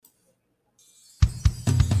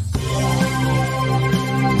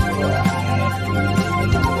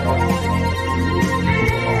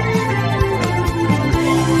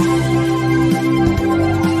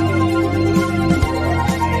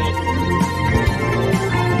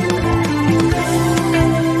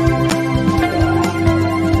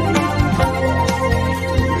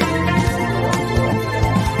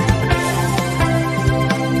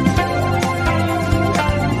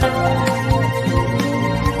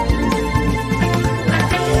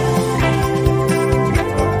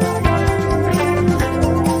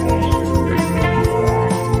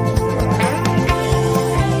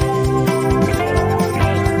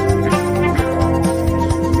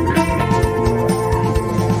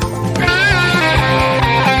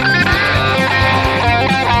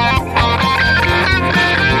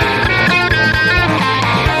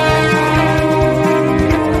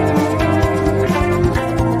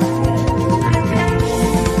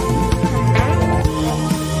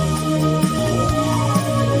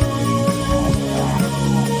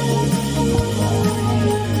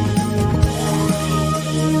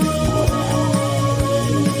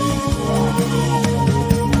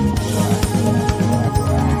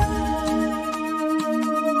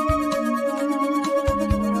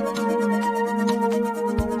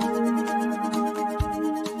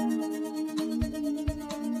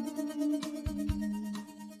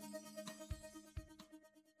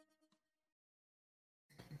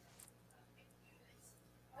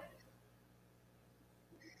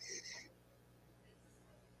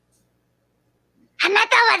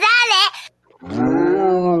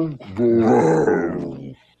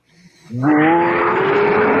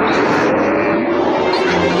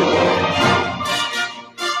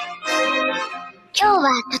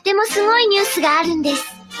スがあるんです。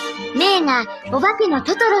メイがお化けの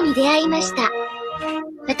トトロに出会いました。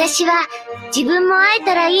私は自分も会え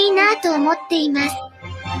たらいいなと思っています。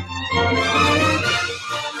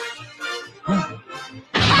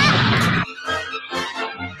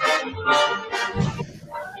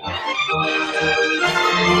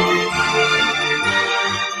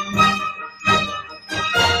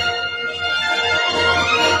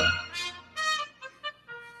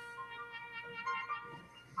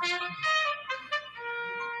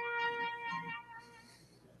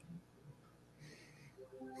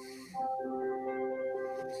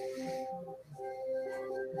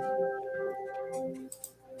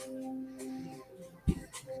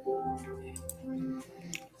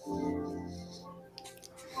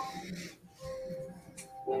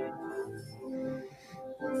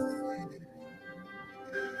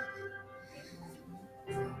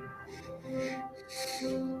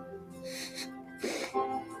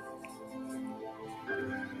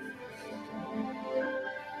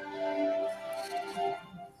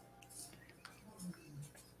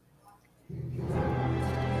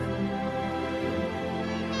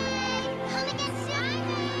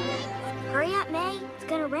Hurry up, May. It's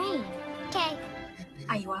gonna rain. Okay.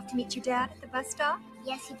 Are you off to meet your dad at the bus stop?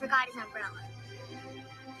 Yes, he forgot his umbrella.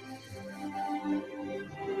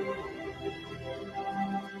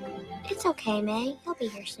 It's okay, May. He'll be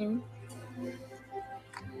here soon.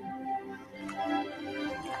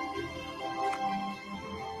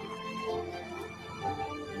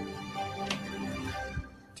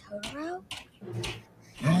 Totoro?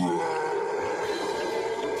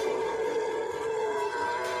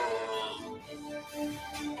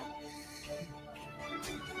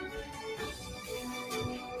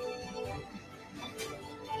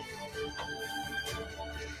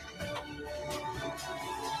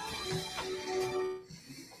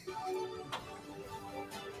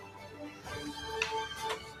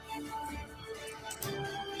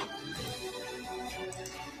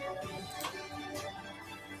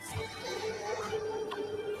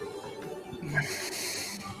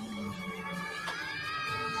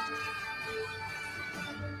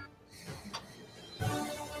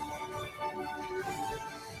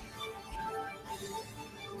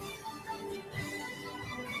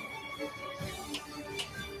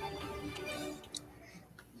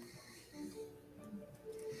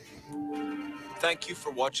 Thank you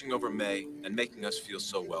for watching over May and making us feel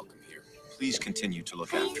so welcome here. Please continue to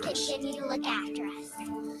look after us. Continue to look after us.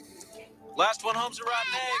 Last one home's a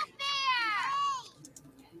rotten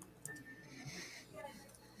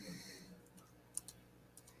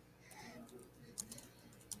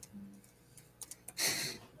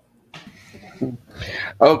egg.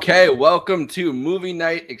 Okay, welcome to Movie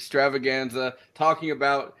Night Extravaganza, talking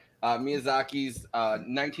about Miyazaki's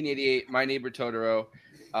 1988 My Neighbor Totoro.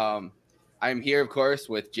 I'm here, of course,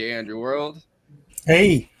 with J. Andrew World.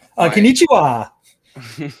 Hey, konnichiwa.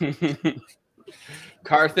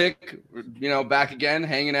 Karthik, back again,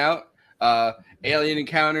 hanging out. Alien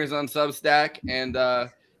Encounters on Substack, and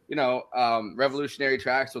Revolutionary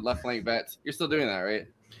Tracks with Left Flank Vets. You're still doing that, right?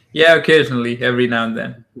 Yeah, occasionally, every now and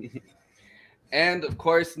then. And of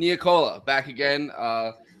course, Nia Cola back again.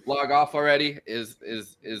 Log off already is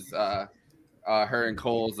her and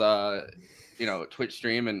Cole's Twitch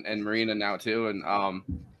stream, and Marina now too. And I'm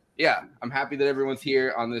happy that everyone's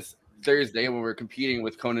here on this Thursday when we're competing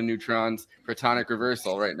with Conan Neutron's Protonic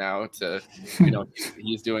Reversal right now.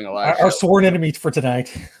 He's doing a live show. Our sworn enemy for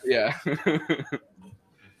tonight. Yeah.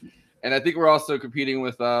 And I think we're also competing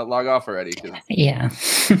with Log Off already too. Yeah.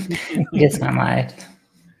 It's not live.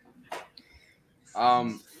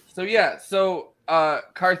 So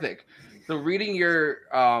Karthik, so reading your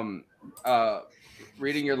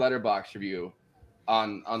Letterboxd review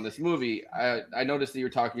on this movie, I noticed that you were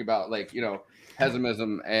talking about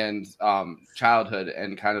pessimism and childhood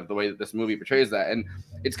and kind of the way that this movie portrays that. And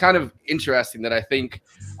it's kind of interesting that I think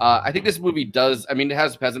this movie does, it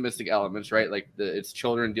has pessimistic elements, right? Like it's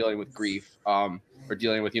children dealing with grief, or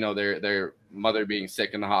dealing with, their mother being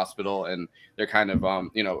sick in the hospital, and they're kind of,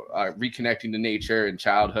 reconnecting to nature and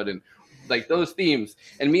childhood and like those themes.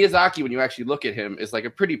 And Miyazaki, when you actually look at him, is like a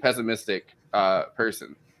pretty pessimistic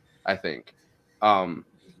person, I think.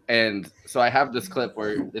 And so I have this clip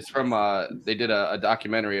where it's from, they did a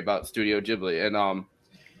documentary about Studio Ghibli,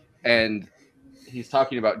 and he's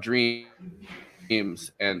talking about dreams,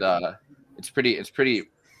 and it's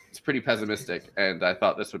pretty pessimistic. And I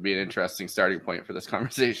thought this would be an interesting starting point for this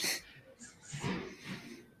conversation.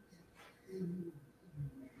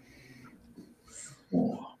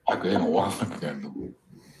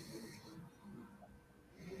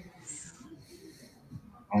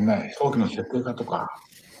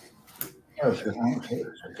 ど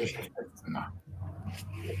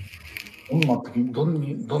ん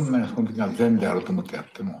なにその時が善であると思ってやっ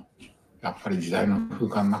ても、やっぱり時代の空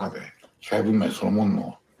間の中で機械文明そのも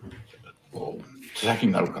のの手先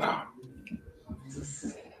になるから、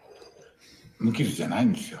無傷じゃない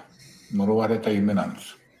んですよ。呪われた夢なんで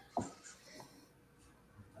す。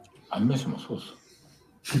アニメーションもそうです。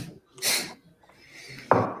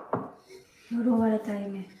呪われた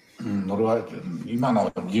夢。呪われてる。今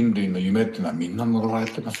の人類の夢っていうのはみんな呪わ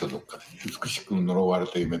れてますよ、どっかで。美しく呪われ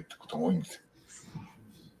た夢ってことが多いんですよ。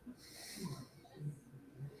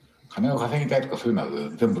金を稼ぎたいとかそういうのは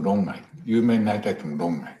全部論外。有名になりたいっても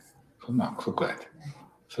論外。そんなのクソくらいで。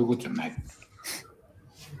そういうことじゃない。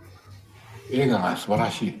映画が素晴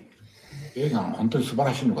らしい。映画が本当に素晴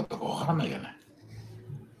らしいのかどうかわからないじゃない。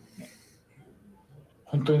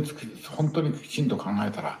本当にきちんと考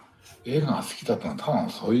えたら、映画が好きだったのはただの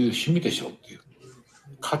そういう趣味でしょうっていう。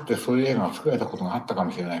かつてそういう映画が作られたことがあったか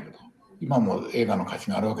もしれないけど、今も映画の価値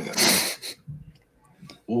があるわけじゃない。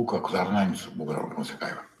多くはくだらないんですよ、僕らの世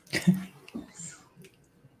界は。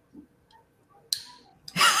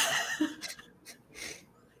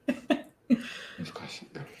難しい。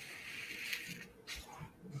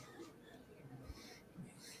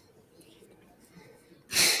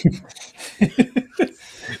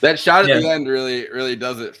That shot at the end really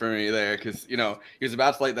does it for me there, because he was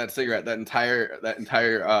about to light that cigarette that entire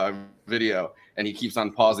video, and he keeps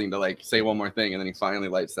on pausing to like say one more thing, and then he finally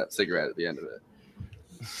lights that cigarette at the end of it.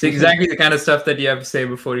 It's exactly the kind of stuff that you have to say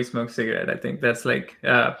before you smoke a cigarette. I think that's like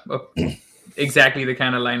exactly the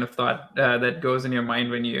kind of line of thought that goes in your mind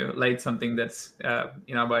when you light something that's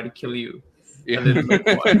about to kill you. A little bit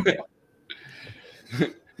more.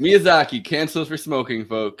 Miyazaki cancels for smoking,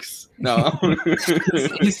 folks. No,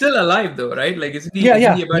 he's still alive though, right? Like, isn't he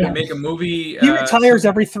about to make a movie? He retires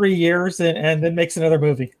every 3 years and then makes another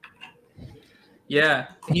movie. Yeah,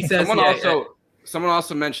 he says. Someone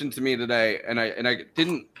also mentioned to me today, and I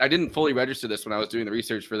didn't fully register this when I was doing the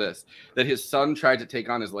research for this, that his son tried to take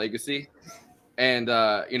on his legacy, and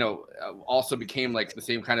also became like the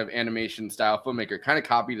same kind of animation style filmmaker, kind of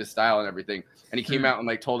copied his style and everything. And he came out and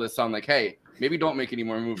like told his son like, "Hey, maybe don't make any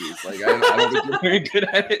more movies. Like, I don't think you're very good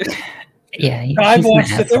at it." Yeah, I've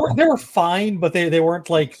watched it. They were fine, but they weren't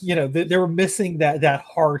like, they were missing that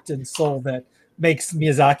heart and soul that makes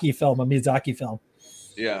Miyazaki film a Miyazaki film.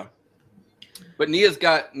 Yeah. But Nia's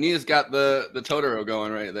got the Totoro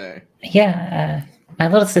going right there. Yeah, my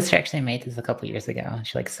little sister actually made this a couple years ago.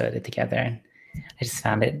 She like sewed it together, and I just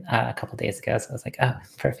found it a couple days ago. So I was like, "Oh,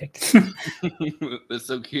 perfect." That's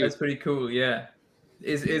so cute. That's pretty cool. Yeah.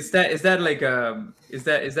 Is that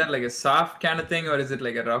like a soft kind of thing, or is it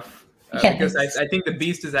like a rough? Because I think the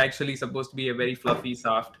Beast is actually supposed to be a very fluffy,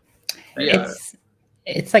 soft.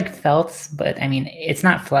 It's like felt, but I mean, it's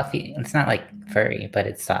not fluffy. It's not like furry, but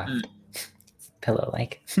it's soft.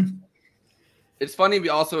 Pillow-like. It's funny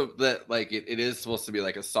also that like it is supposed to be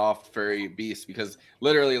like a soft furry beast, because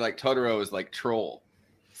literally like Totoro is like troll,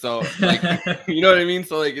 so like you know what I mean.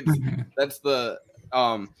 So like that's the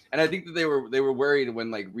and I think that they were worried when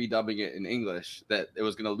like redubbing it in English that it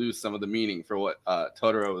was going to lose some of the meaning for what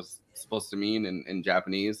Totoro was supposed to mean in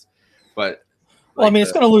Japanese, but. Well, I mean,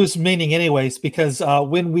 it's going to lose meaning anyways, because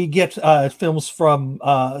when we get films from,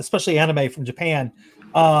 especially anime from Japan,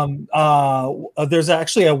 there's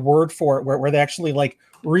actually a word for it where they actually like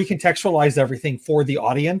recontextualize everything for the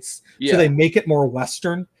audience. So they make it more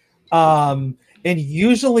Western. And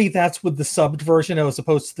usually that's with the subbed version as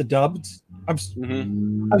opposed to the dubbed. I'm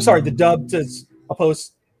sorry, the dubbed as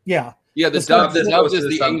opposed. Yeah. Yeah, the dubbed is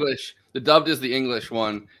the English. The dubbed is the English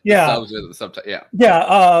one. Yeah. The subs are the subtitle. Yeah.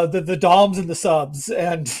 Yeah. The DOMs and the subs.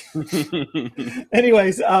 And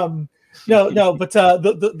anyways, no, but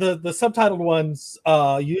the subtitled ones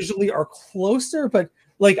usually are closer. But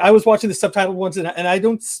like I was watching the subtitled ones, and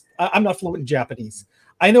I'm not fluent in Japanese.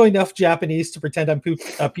 I know enough Japanese to pretend I'm Pete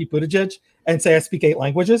Buttigieg and say I speak 8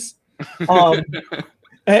 languages. Like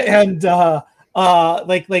I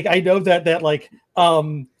know that like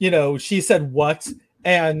she said what.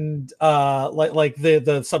 And like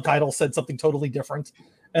the subtitle said something totally different,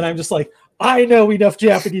 and I'm just like, I know enough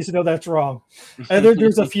Japanese to know that's wrong. And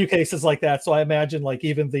there's a few cases like that, so I imagine like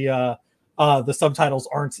even the subtitles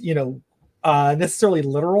aren't necessarily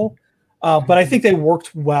literal, but I think they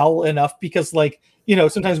worked well enough, because like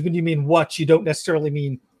sometimes when you mean what, you don't necessarily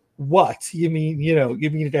mean what you mean. You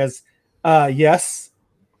mean it as yes.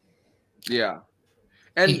 Yeah,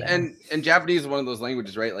 and Japanese is one of those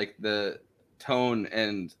languages, right? Like the tone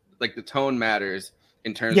and like the tone matters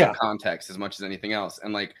in terms of context as much as anything else,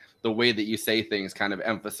 and like the way that you say things kind of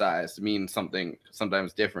emphasized means something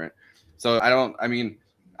sometimes different. So I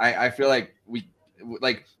I feel like we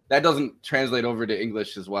like that doesn't translate over to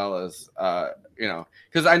English as well as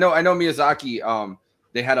because I know Miyazaki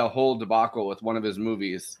they had a whole debacle with one of his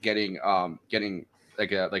movies getting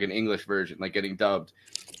like an English version, like getting dubbed,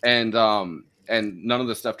 and none of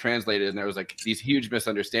the stuff translated, and there was like these huge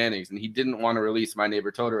misunderstandings, and he didn't want to release My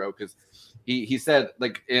Neighbor Totoro because he said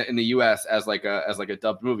like in the US as like a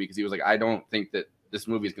dubbed movie, because he was like, I don't think that this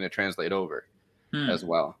movie is going to translate over as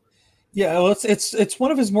well. Yeah, well, it's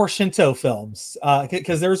one of his more Shinto films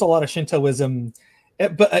because there's a lot of Shintoism,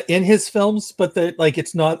 but in his films, but like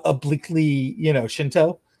it's not obliquely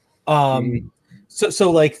Shinto.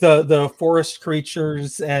 So like the forest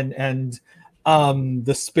creatures and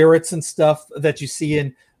the spirits and stuff that you see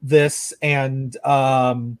in this and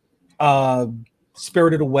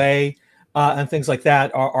Spirited Away and things like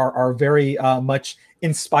that are very much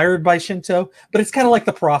inspired by Shinto, but it's kind of like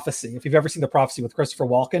The Prophecy. If you've ever seen The Prophecy with Christopher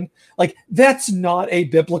Walken, like that's not a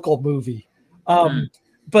biblical movie,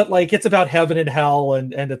 but like it's about heaven and hell,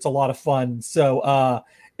 and it's a lot of fun. So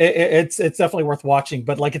it's definitely worth watching.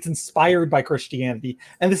 But like it's inspired by Christianity,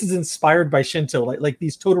 and this is inspired by Shinto. Like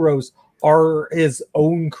these Totoros are his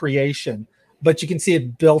own creation, but you can see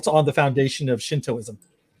it built on the foundation of Shintoism.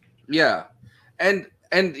 Yeah, and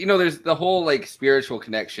there's the whole like spiritual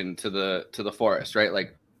connection to the forest, right?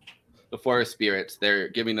 Like the forest spirits, they're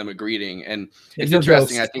giving them a greeting, and it's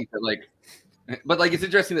interesting. I think that it's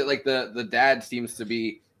interesting that like the dad seems to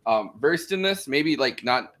be versed in this, maybe like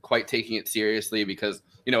not quite taking it seriously because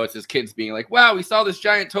it's his kids being like, wow, we saw this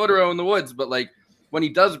giant Totoro in the woods, but like when he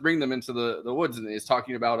does bring them into the woods and is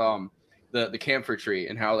talking about the camphor tree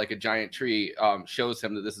and how like a giant tree shows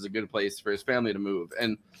him that this is a good place for his family to move,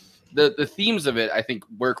 and the themes of it, I think,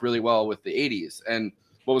 work really well with the 80s and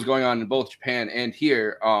what was going on in both Japan and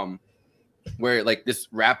here, where like this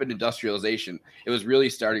rapid industrialization, it was really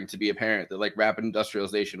starting to be apparent that like rapid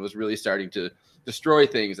industrialization was really starting to destroy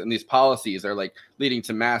things, and these policies are like leading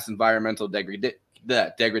to mass environmental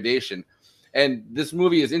degradation. And this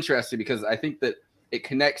movie is interesting because I think that it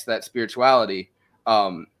connects that spirituality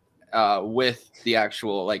with the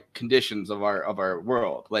actual like conditions of our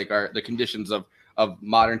world, like the conditions of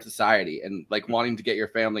modern society, and like wanting to get your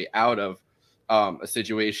family out of a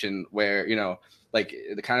situation where like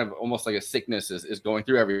the kind of almost like a sickness is going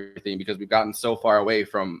through everything, because we've gotten so far away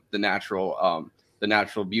from the natural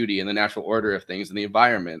beauty and the natural order of things and the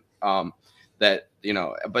environment that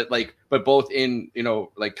but both in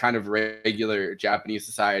like kind of regular Japanese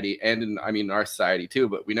society and in our society too,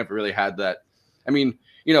 but we never really had that.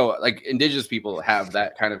 Like indigenous people have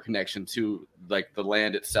that kind of connection to like the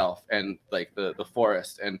land itself and like the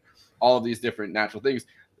forest and all of these different natural things.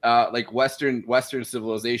 Like Western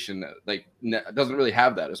civilization like doesn't really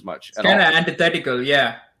have that as much. It's kind of antithetical,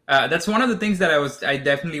 yeah. That's one of the things that I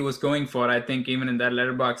definitely was going for. I think even in that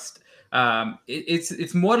Letterboxd,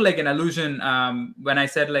 it's more like an allusion. When I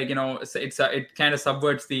said like it kind of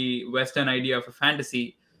subverts the Western idea of a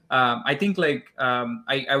fantasy. I think like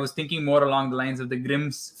I was thinking more along the lines of the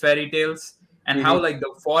Grimm's fairy tales and how like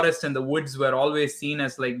the forest and the woods were always seen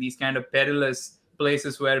as like these kind of perilous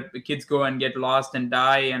places where the kids go and get lost and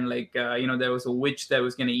die, and like there was a witch that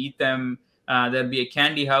was going to eat them. There'll be a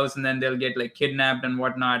candy house, and then they'll get like kidnapped and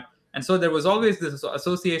whatnot. And so there was always this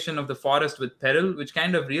association of the forest with peril, which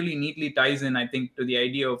kind of really neatly ties in, I think, to the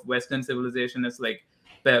idea of Western civilization as like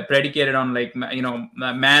predicated on like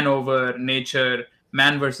man over nature,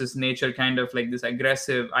 man versus nature, kind of like this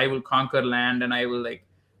aggressive, I will conquer land and I will like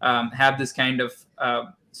have this kind of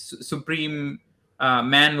supreme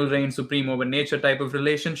man will reign supreme over nature type of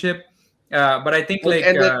relationship. But I think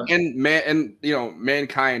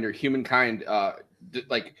mankind or humankind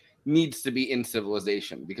like needs to be in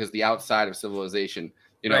civilization, because the outside of civilization,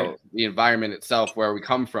 the environment itself where we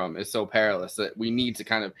come from is so perilous that we need to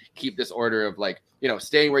kind of keep this order of like,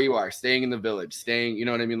 staying where you are, staying in the village, staying,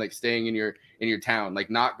 like staying in your town,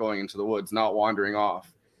 like not going into the woods, not wandering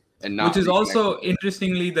off. And not, which is also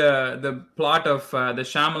interestingly the plot of the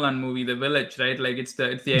Shyamalan movie, The Village, right? Like it's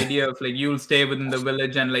the idea of like you'll stay within the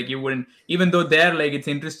village, and like you wouldn't, even though there like it's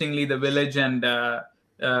interestingly the village, and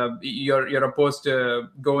you're opposed to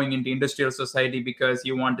going into industrial society because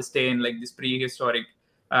you want to stay in like this prehistoric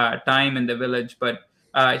time in the village. But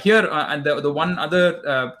here and the one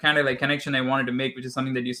other kind of like connection I wanted to make, which is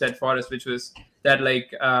something that you said, Forrest, which was that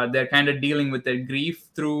like they're kind of dealing with their grief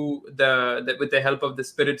through with the help of the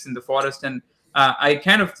spirits in the forest. And I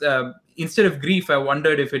kind of instead of grief, I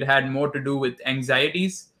wondered if it had more to do with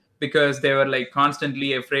anxieties, because they were like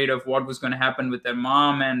constantly afraid of what was going to happen with their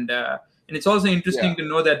mom. And it's also interesting to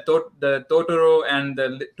know that the Totoro and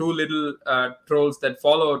the two little trolls that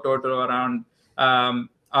follow Totoro around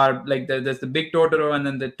are like there's the big Totoro and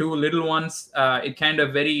then the two little ones. It kind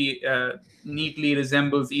of very neatly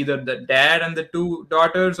resembles either the dad and the two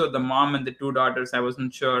daughters or the mom and the two daughters. I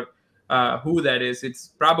wasn't sure who that is. It's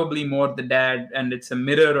probably more the dad, and it's a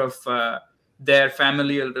mirror of their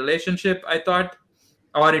familial relationship, I thought.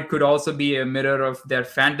 Or it could also be a mirror of their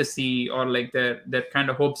fantasy or like their kind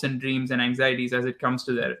of hopes and dreams and anxieties as it comes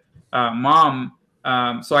to their mom.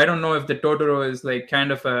 So I don't know if the Totoro is like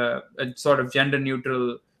kind of a sort of gender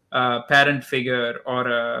neutral parent figure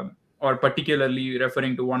or particularly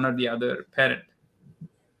referring to one or the other parent.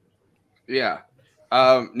 Yeah.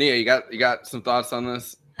 Nia, you got some thoughts on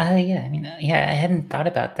this? Yeah, I mean, yeah, I hadn't thought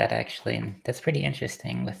about that actually, and that's pretty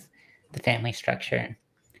interesting with the family structure.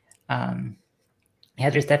 Yeah,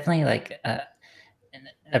 there's definitely like a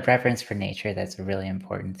reverence for nature that's a really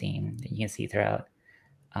important theme that you can see throughout,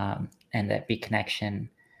 and that reconnection.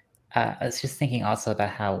 I was just thinking also about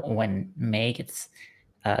how when May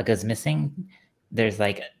goes missing, there's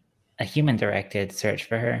like a human-directed search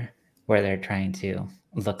for her, where they're trying to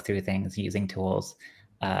look through things using tools,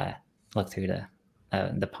 look through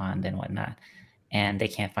the pond and whatnot, and they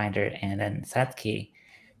can't find her. And then Satsuki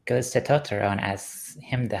goes to Totoro and asks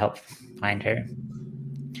him to help find her.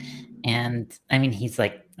 And I mean, he's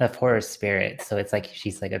like a forest spirit, so it's like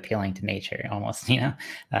she's like appealing to nature almost,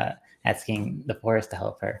 asking the forest to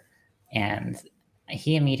help her. And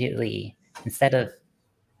he immediately, instead of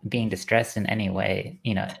being distressed in any way,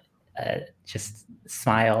 just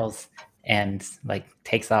smiles and like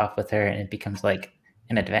takes off with her, and it becomes like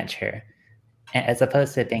an adventure. As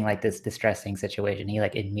opposed to it being like this distressing situation, he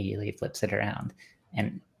like immediately flips it around.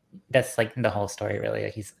 And that's like the whole story, really.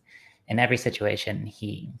 Like he's in every situation,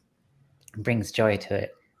 he brings joy to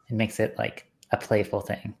it and makes it like a playful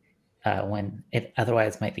thing when it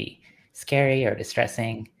otherwise might be scary or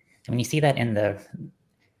distressing. And when you see that in the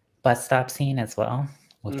bus stop scene as well,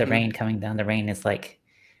 with the rain coming down, the rain is like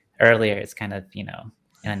earlier, it's kind of, an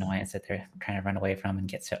annoyance that they're trying to run away from and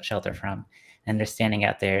get shelter from. And they're standing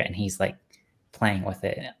out there and he's like playing with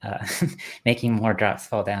it, making more drops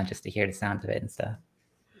fall down just to hear the sound of it and stuff.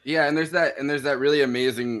 Yeah, and there's that really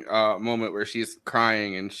amazing moment where she's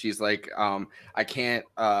crying and she's like, I can't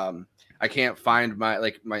find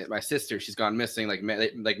my sister. She's gone missing. Like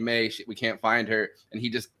May, we can't find her. And he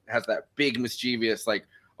just has that big mischievous, like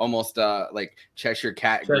almost like Cheshire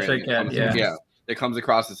cat grin. That comes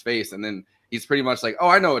across his face, and then he's pretty much like, oh,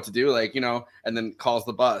 I know what to do, and then calls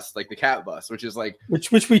the bus, like the cat bus, which is like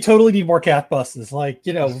which we totally need more cat buses. Like,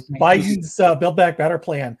 Biden's Build Back Better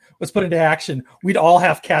plan was put into action. We'd all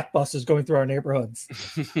have cat buses going through our neighborhoods.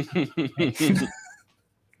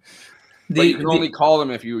 But you can only call them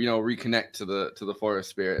if you reconnect to the forest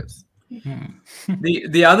spirits.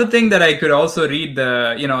 The other thing that I could also read,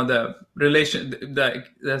 the relation, the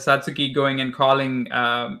Satsuki going and calling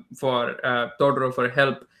for Totoro for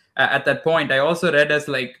help. At that point, I also read as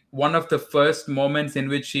like one of the first moments in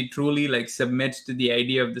which she truly like submits to the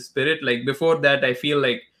idea of the spirit. Like before that, I feel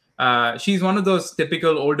like she's one of those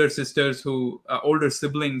typical older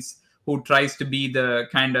siblings who tries to be the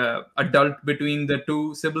kind of adult between the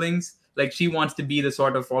two siblings. Like she wants to be the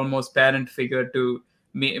sort of almost parent figure to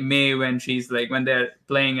May when they're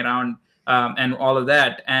playing around and all of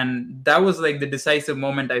that. And that was like the decisive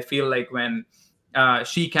moment, I feel like, when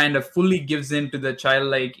she kind of fully gives in to the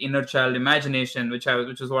childlike inner child imagination, which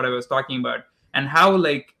is what I was talking about, and how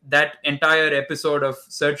like that entire episode of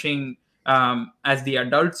searching as the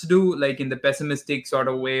adults do, like in the pessimistic sort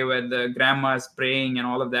of way where the grandma's praying and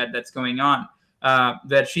all of that's going on,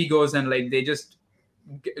 where she goes and like they just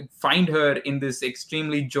find her in this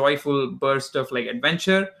extremely joyful burst of like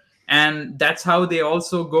adventure. And that's how they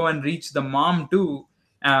also go and reach the mom too,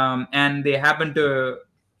 and they happen to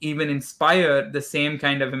even inspire the same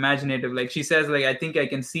kind of imaginative, like she says, like, I think I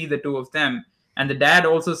can see the two of them. And the dad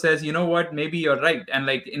also says, you know what, maybe you're right. And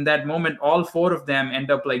like in that moment, all four of them end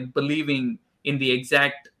up like believing in the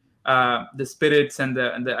exact the spirits and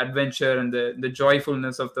the adventure and the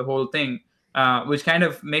joyfulness of the whole thing, which kind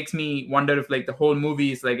of makes me wonder if like the whole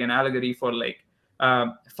movie is like an allegory for like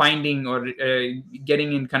finding or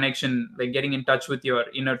getting in connection, like getting in touch with your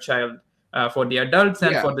inner child for the adults,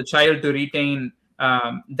 and for the child to retain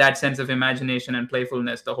that sense of imagination and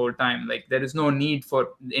playfulness the whole time. Like there is no need for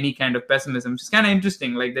any kind of pessimism, which is kind of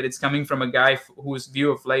interesting, like that it's coming from a guy whose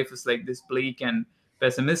view of life is like this bleak and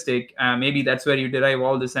pessimistic. Maybe that's where you derive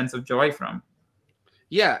all the sense of joy from.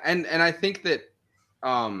 Yeah, and I think that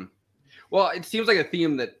well, it seems like a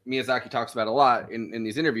theme that Miyazaki talks about a lot in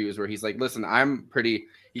these interviews, where he's like, listen,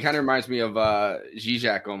 he kind of reminds me of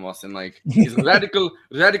Zizek almost, and like he's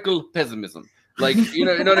radical pessimism. Like, you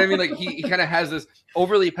know what I mean? Like he kind of has this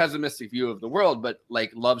overly pessimistic view of the world, but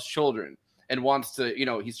like loves children and wants to,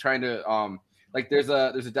 he's trying to like there's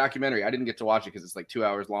a documentary. I didn't get to watch it because it's like 2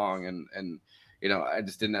 hours long and I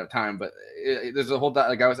just didn't have time. But there's a whole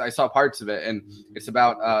I saw parts of it, and it's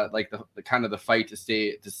about like the kind of the fight to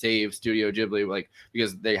save Studio Ghibli, like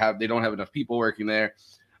because they don't have enough people working there.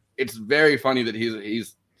 It's very funny that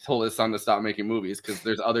he's told his son to stop making movies because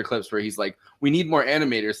there's other clips where he's like, we need more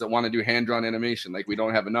animators that want to do hand-drawn animation. Like we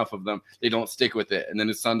don't have enough of them. They don't stick with it. And then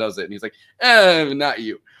his son does it and he's like, not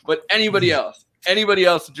you, but anybody else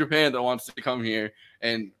in Japan that wants to come here.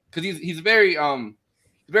 And because he's very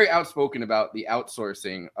outspoken about the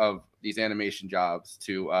outsourcing of these animation jobs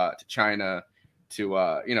to China,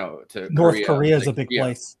 to North Korea is a big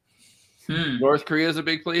place. North Korea is a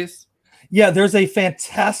big place. Yeah, there's a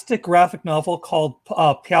fantastic graphic novel called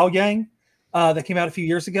Pyongyang that came out a few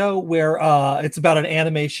years ago, where it's about an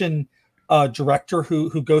animation director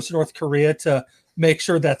who goes to North Korea to make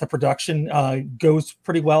sure that the production goes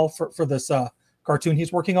pretty well for this cartoon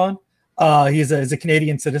he's working on. He's a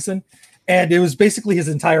Canadian citizen, and it was basically his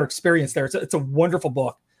entire experience there. It's a wonderful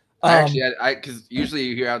book. Because usually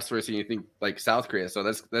you hear outsourcing, you think like South Korea. So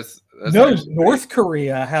that's no. North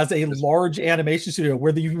Korea has a large animation studio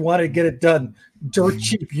where you want to get it done dirt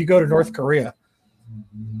cheap. You go to North Korea.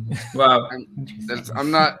 Wow,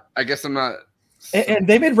 I guess I'm not. And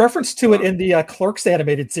they made reference to it in the Clerks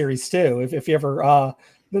animated series too. If you ever,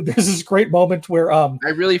 there's this great moment where I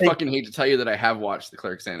really fucking hate to tell you that I have watched the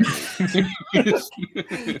Clerks animated.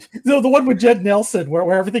 No, the one with Jed Nelson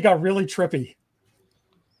where everything got really trippy.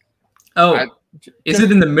 Oh, is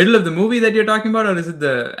it in the middle of the movie that you're talking about, or is it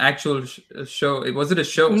the actual show? Was it a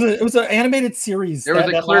show? It was an animated series. There was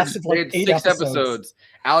a Clerks. They had 6 episodes.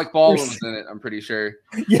 Alec Baldwin was in it. I'm pretty sure.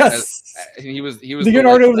 Yes, he was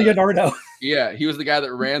Leonardo. Yeah, he was the guy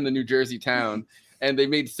that ran the New Jersey town, and they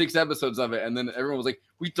made 6 episodes of it, and then everyone was like,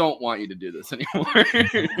 "We don't want you to do this anymore."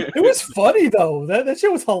 It was funny though. That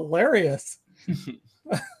shit was hilarious.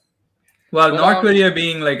 Well, North Korea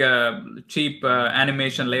being like a cheap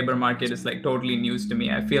animation labor market is like totally news to me.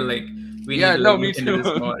 I feel like we need to look into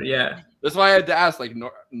this more. Yeah, that's why I had to ask. Like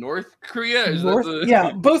North Korea,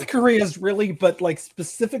 both Koreas really, but like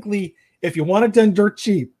specifically, if you want it done dirt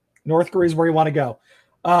cheap, North Korea is where you want to go.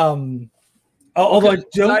 Although I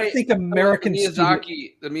don't think American the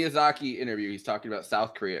Miyazaki interview, he's talking about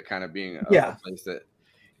South Korea kind of being a place that.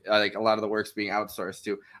 Like a lot of the work's being outsourced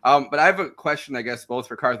to. But I have a question, I guess, both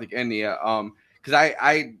for Karthik and Nia, because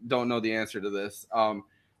I don't know the answer to this.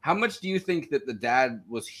 How much do you think that the dad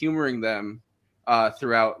was humoring them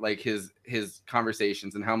throughout like his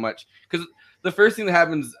conversations, and how much? Because the first thing that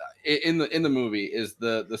happens in the movie is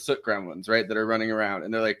the soot gremlins, right, that are running around,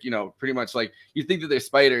 and they're like, pretty much like you think that they're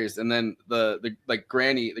spiders, and then the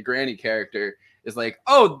granny character is like,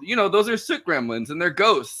 oh, those are soot gremlins and they're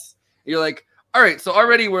ghosts. And you're like, all right, so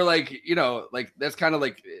already we're like, like that's kind of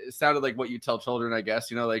like it sounded like what you tell children, I guess,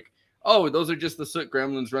 like, oh, those are just the soot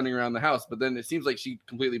gremlins running around the house. But then it seems like she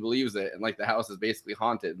completely believes it, and like the house is basically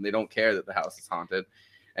haunted, and they don't care that the house is haunted.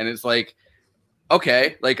 And it's like,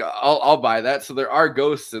 okay, like I'll buy that. So there are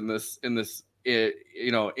ghosts in this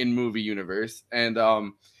in movie universe, and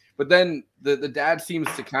but then the dad seems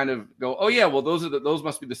to kind of go, oh yeah, well those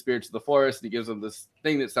must be the spirits of the forest, and he gives them this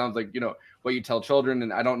thing that sounds like what you tell children,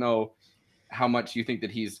 and I don't know how much you think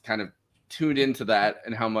that he's kind of tuned into that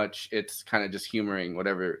and how much it's kind of just humoring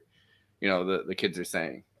whatever, the kids are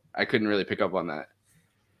saying. I couldn't really pick up on that.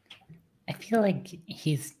 I feel like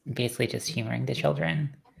he's basically just humoring the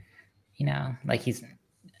children, like he's,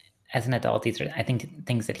 as an adult, these are, I think,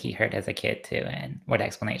 things that he heard as a kid too, and what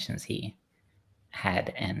explanations he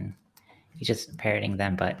had, and he's just parroting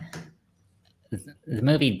them. But the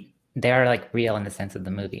movie, they are like real in the sense of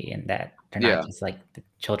the movie, and that they're not just like the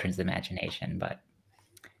children's imagination. But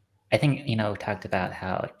I think, talked about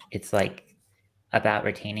how it's like about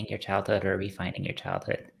retaining your childhood or refinding your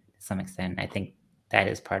childhood to some extent. I think that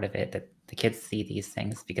is part of it, that the kids see these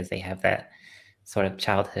things because they have that sort of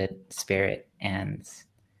childhood spirit, and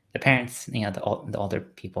the parents, the older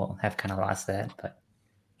people have kind of lost that, but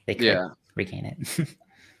they could regain it.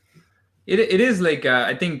 It is like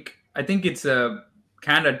I think it's a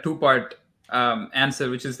kind of 2-part answer,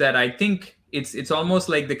 which is that I think it's almost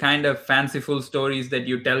like the kind of fanciful stories that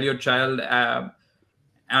you tell your child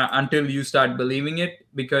until you start believing it,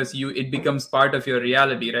 because it becomes part of your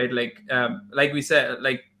reality, right? Like we said,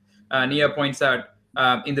 like Nia points out,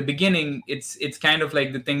 in the beginning, it's kind of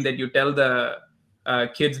like the thing that you tell the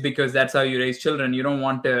kids because that's how you raise children. You don't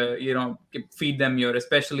want to feed them your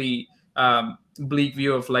especially bleak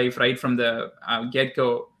view of life right from the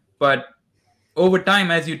get-go. But over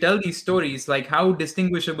time, as you tell these stories, like how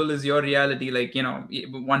distinguishable is your reality? Like,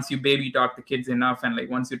 once you baby talk the kids enough, and like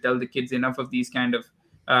once you tell the kids enough of these kind of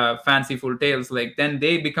fanciful tales, like then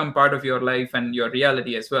they become part of your life and your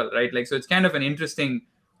reality as well, right? Like, so it's kind of an interesting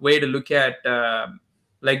way to look at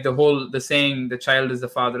like the saying, the child is the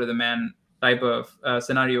father of the man type of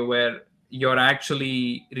scenario, where you're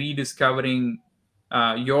actually rediscovering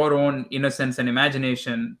your own innocence and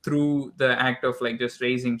imagination through the act of like just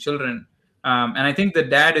raising children. And I think the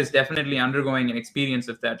dad is definitely undergoing an experience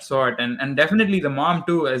of that sort, and definitely the mom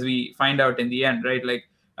too, as we find out in the end, right? Like,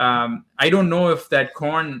 I don't know if that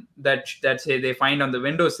corn that say they find on the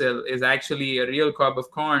windowsill is actually a real cob of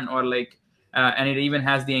corn, or like, and it even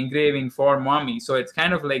has the engraving for mommy. So it's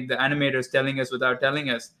kind of like the animators telling us without telling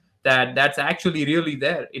us that that's actually really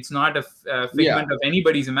there. It's not a figment of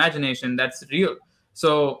anybody's imagination. That's real.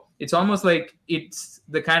 So it's almost like it's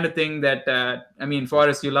the kind of thing that I mean,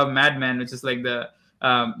 Forrest, you love Mad Men, which is like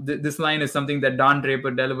this line is something that Don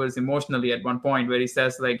Draper delivers emotionally at one point, where he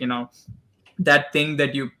says, like, that thing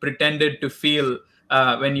that you pretended to feel,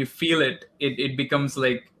 when you feel it, it becomes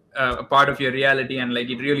like a part of your reality, and like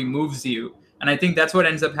it really moves you. And I think that's what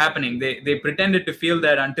ends up happening. They pretended to feel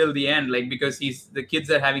that until the end, like, because the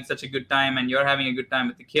kids are having such a good time and you're having a good time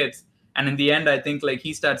with the kids. And in the end, I think like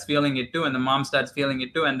he starts feeling it too, and the mom starts feeling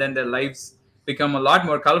it too, and then their lives become a lot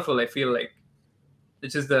more colorful, I feel like.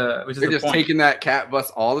 Which is They're the just point. taking that cat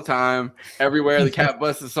bus all the time. Everywhere the cat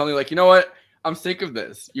bus is suddenly like, you know what? I'm sick of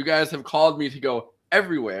this. You guys have called me to go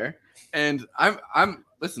everywhere, and I'm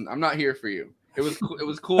listen. I'm not here for you. It was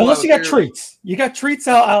cool. Unless you got treats. You got treats.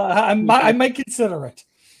 I might consider it.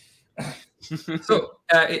 So,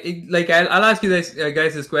 I'll ask you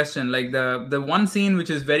guys this question. Like the one scene which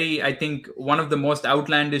is very, I think, one of the most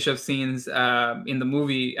outlandish of scenes in the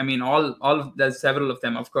movie. I mean, there's several of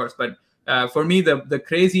them, of course, but for me, the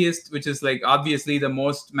craziest, which is like obviously the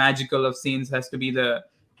most magical of scenes, has to be the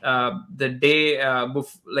day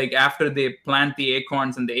like after they plant the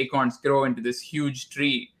acorns and the acorns grow into this huge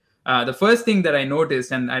tree. The first thing that I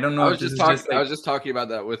noticed, and I don't know, I was just talking about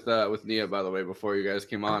that with Nia, by the way, before you guys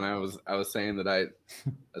came on. I was saying that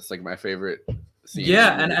that's like my favorite scene.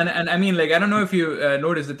 Yeah, and I mean, like, I don't know if you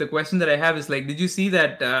noticed that the question that I have is like, did you see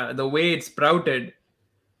that the way it sprouted,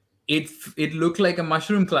 it looked like a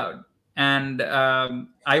mushroom cloud? And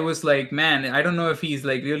I was like, man, I don't know if he's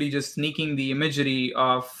like really just sneaking the imagery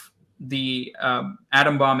of the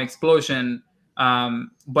atom bomb explosion.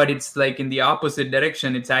 But it's like in the opposite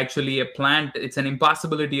direction. It's actually a plant. It's an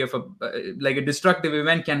impossibility of like a destructive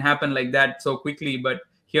event can happen like that so quickly. But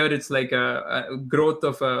here it's like a growth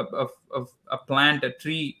of a plant, a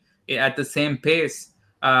tree at the same pace.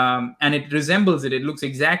 And it resembles it. It looks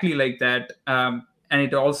exactly like that. And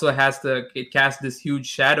it also it casts this huge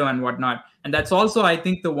shadow and whatnot. And that's also, I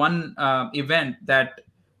think, the one event that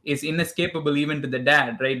is inescapable even to the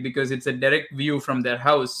dad, right? Because it's a direct view from their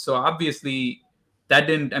house. So obviously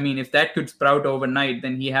if that could sprout overnight,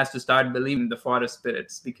 then he has to start believing the forest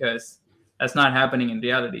spirits, because that's not happening in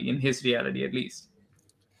reality, in his reality at least.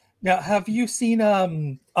 Now, have you seen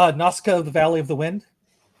Nazca, the Valley of the Wind?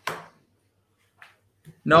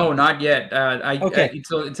 No, not yet. Okay.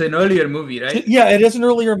 It's an earlier movie, right? Yeah, it is an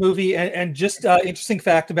earlier movie, and just interesting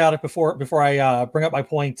fact about it before I bring up my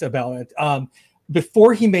point about it.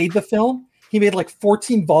 Before he made the film, he made like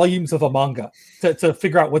 14 volumes of a manga to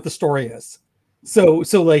figure out what the story is. So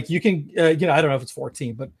like you can, I don't know if it's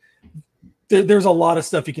 14, but there's a lot of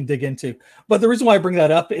stuff you can dig into. But the reason why I bring that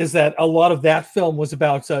up is that a lot of that film was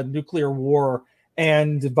about nuclear war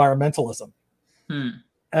and environmentalism.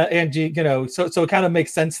 And so it kind of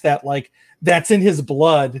makes sense that like that's in his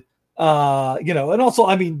blood, and also,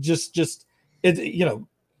 I mean, just it,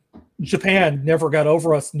 Japan never got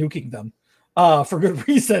over us nuking them for good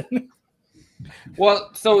reason.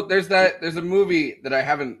 Well, so there's a movie that I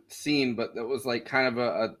haven't seen, but that was like kind of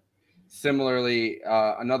a similarly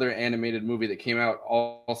another animated movie that came out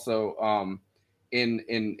also in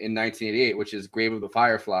 1988, which is Grave of the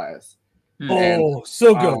Fireflies. Oh,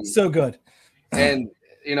 so good, so good. And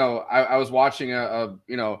I was watching a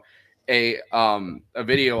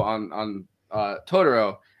video on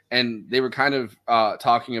Totoro, and they were kind of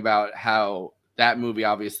talking about how that movie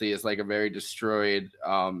obviously is like a very destroyed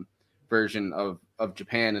version of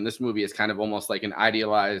Japan, and this movie is kind of almost like an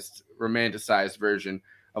idealized, romanticized version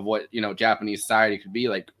of what Japanese society could be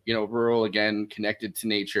like. Rural again, connected to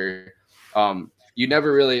nature. You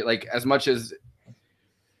never really like as much as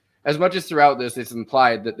throughout this, it's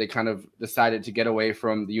implied that they kind of decided to get away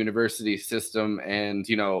from the university system and,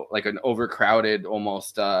 like an overcrowded,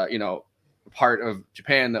 almost, part of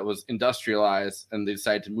Japan that was industrialized, and they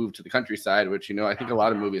decided to move to the countryside, which, I think a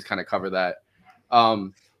lot of movies kind of cover that.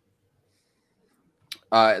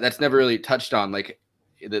 That's never really touched on. Like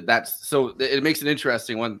that's so it makes it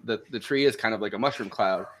interesting when the tree is kind of like a mushroom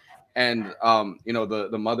cloud, and you know,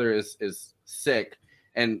 the mother is sick,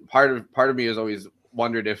 and part of me has always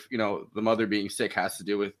wondered if, you know, the mother being sick has to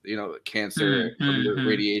do with, you know, cancer from the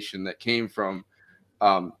radiation that came from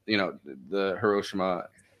you know, the Hiroshima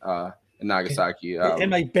and Nagasaki. In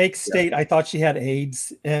my baked state, I thought she had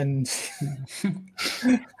AIDS, and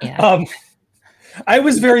Yeah. I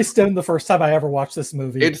was very stoned the first time I ever watched this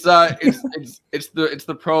movie. It's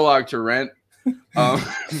the prologue to Rent. I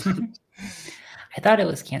thought it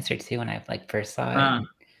was cancer too when I like first saw it.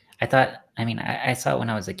 I thought, I mean, I saw it when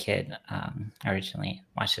I was a kid. Originally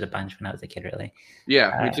watched it a bunch when I was a kid, really.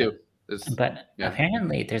 Yeah, me too. But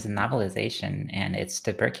apparently there's a novelization, and it's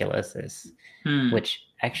tuberculosis, which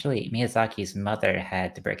actually Miyazaki's mother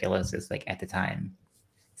had tuberculosis like at the time,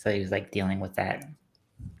 so he was like dealing with that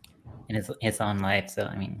in his own life. So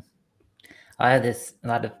I mean, a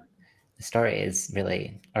lot of the story is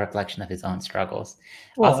really a reflection of his own struggles.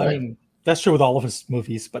 Well, Also, I mean, that's true with all of his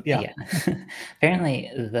movies, but yeah.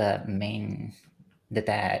 Apparently the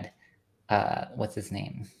dad, what's his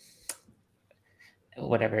name?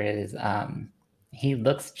 Whatever it is, he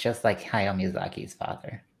looks just like Hayao Miyazaki's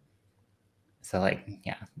father. So like,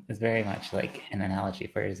 yeah, it's very much like an analogy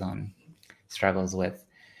for his own struggles with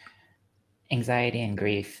anxiety and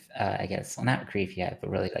grief, I guess. Well, not grief yet,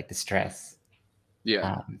 but really like the stress.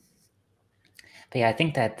 Yeah. But yeah, I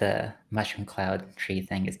think that the mushroom cloud tree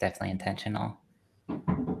thing is definitely intentional.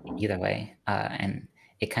 Either way, and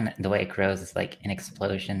it kind of, the way it grows is like an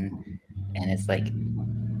explosion, and it's like,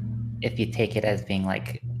 if you take it as being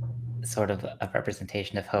like sort of a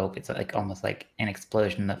representation of hope, it's like almost like an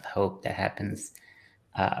explosion of hope that happens.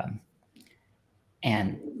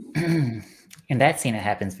 And in that scene, it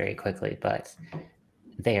happens very quickly, but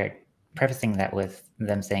they're prefacing that with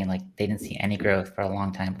them saying like they didn't see any growth for a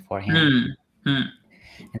long time beforehand.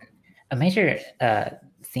 A major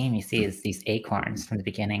theme you see is these acorns from the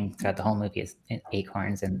beginning throughout the whole movie is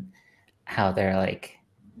acorns, and how they're like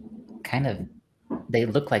kind of, they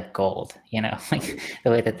look like gold, you know, like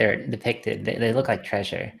the way that they're depicted, they look like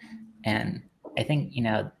treasure. And I think, you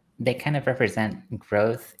know, they kind of represent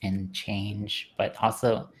growth and change, but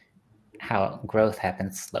also how growth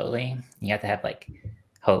happens slowly. You have to have like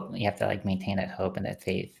hope. You have to like maintain that hope and that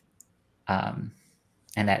faith. And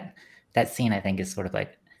that scene, I think, is sort of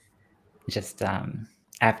like just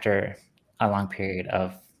after a long period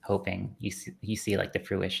of hoping, you see like the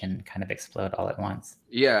fruition kind of explode all at once.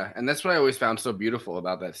 Yeah, and that's what I always found so beautiful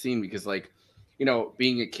about that scene, because like, you know,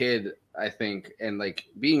 being a kid, I think, and like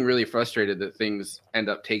being really frustrated that things end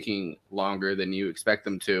up taking longer than you expect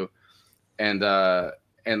them to, and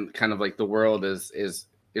kind of like the world is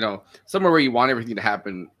you know, somewhere where you want everything to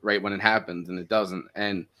happen right when it happens and it doesn't,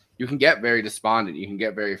 and you can get very despondent, you can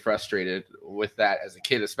get very frustrated with that as a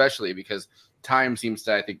kid, especially because time seems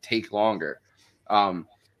to, I think, take longer.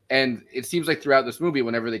 And it seems like throughout this movie,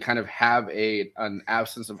 whenever they kind of have an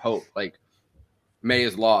absence of hope, like May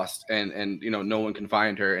is lost and you know, no one can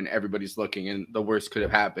find her and everybody's looking and the worst could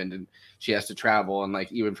have happened and she has to travel. And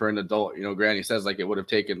like, even for an adult, you know, Granny says like it would have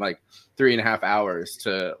taken like 3.5 hours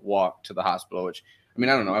to walk to the hospital, which, I mean,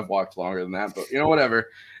 I don't know, I've walked longer than that, but you know, whatever.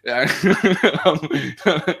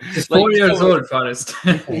 Just 4 years old, Forrest.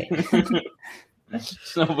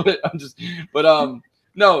 So, but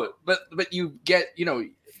you get, you know,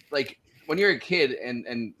 like when you're a kid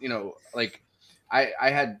and you know, like I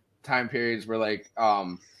had time periods where like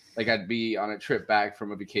I'd be on a trip back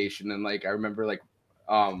from a vacation and like I remember like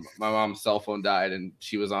my mom's cell phone died and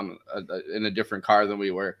she was on in a different car than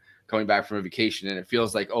we were coming back from a vacation, and it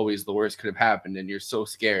feels like always the worst could have happened and you're so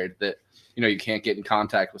scared that, you know, you can't get in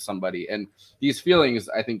contact with somebody, and these feelings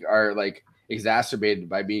I think are like exacerbated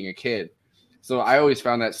by being a kid. So I always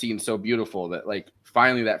found that scene so beautiful, that like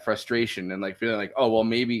finally that frustration and like feeling like, oh, well,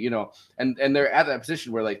 maybe, you know, and they're at that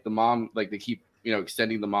position where like the mom, like they keep, you know,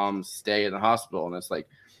 extending the mom's stay in the hospital. And it's like,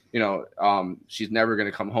 you know, she's never going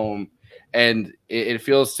to come home. And it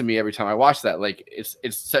feels to me every time I watch that, like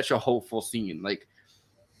it's such a hopeful scene. Like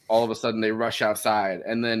all of a sudden they rush outside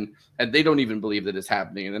and they don't even believe that it's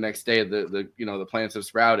happening. And the next day the you know, the plants have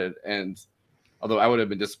sprouted, and although I would have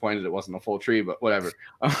been disappointed it wasn't a full tree, but whatever.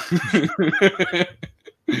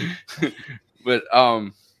 But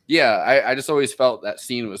yeah, I just always felt that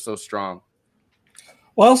scene was so strong.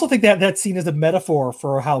 Well, I also think that scene is a metaphor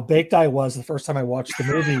for how baked I was the first time I watched the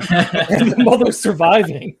movie and the mother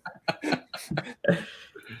surviving.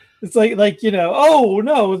 It's like, you know, oh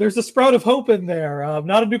no, there's a sprout of hope in there.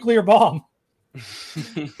 Not a nuclear bomb.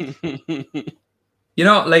 Yeah, You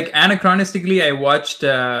know, like anachronistically, I watched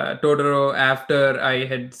Totoro after I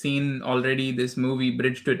had seen already this movie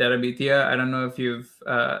Bridge to Terabithia. I don't know if you've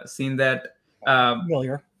seen that.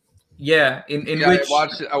 Familiar. Yeah, in Yeah, which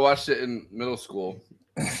I watched it in middle school.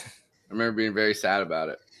 I remember being very sad about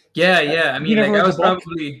it. yeah. I mean, like I was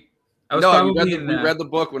probably we read the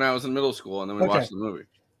book when I was in middle school, and then we watched the movie.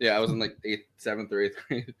 Yeah, I was in like 7th or 8th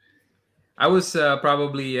grade. I was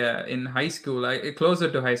probably in high school, closer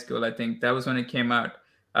to high school, I think. That was when it came out.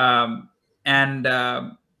 And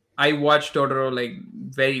I watched Totoro like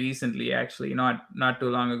very recently, actually, not too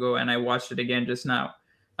long ago, and I watched it again just now.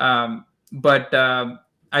 But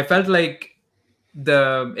I felt like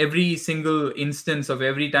every single instance of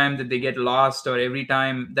every time that they get lost, or every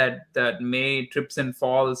time that May trips and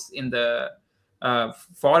falls in the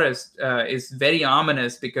forest is very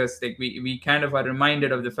ominous, because like we kind of are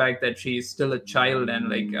reminded of the fact that she's still a child, and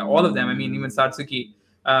like all of them, I mean even Satsuki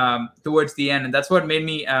towards the end. And that's what made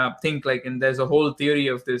me think like, and there's a whole theory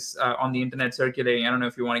of this on the internet circulating. I don't know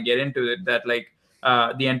if you want to get into it, that like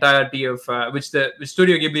the entirety of which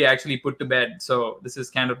Studio Ghibli actually put to bed. So this is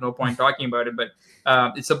kind of no point talking about it, but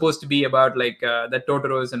it's supposed to be about like that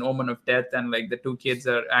Totoro is an omen of death, and like the two kids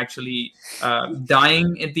are actually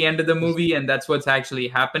dying at the end of the movie, and that's what's actually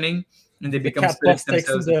happening, and they become spirits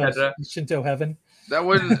themselves, etc. Shinto heaven. That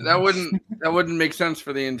wouldn't make sense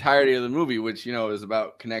for the entirety of the movie, which is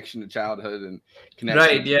about connection to childhood and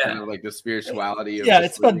connection to kind of like the spirituality of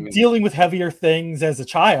it's about dealing with heavier things as a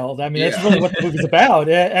child. I mean, that's really what the movie's about.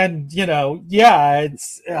 And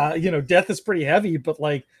it's death is pretty heavy, but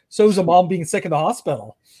like so is a mom being sick in the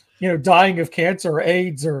hospital, dying of cancer or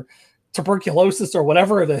AIDS or tuberculosis or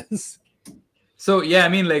whatever it is. So yeah, I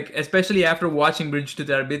mean, like especially after watching Bridge to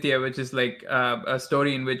Terabithia, which is like a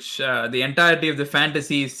story in which the entirety of the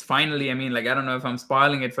fantasy is finally, I mean, like I don't know if I'm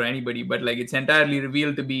spoiling it for anybody, but like it's entirely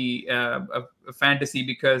revealed to be a fantasy,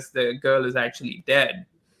 because the girl is actually dead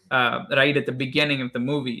right at the beginning of the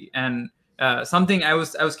movie. And something I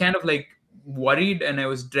was kind of like worried, and I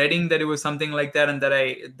was dreading that it was something like that, and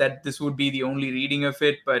that this would be the only reading of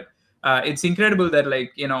it, but. It's incredible that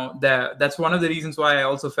like that's one of the reasons why I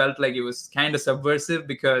also felt like it was kind of subversive,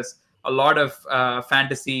 because a lot of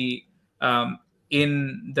fantasy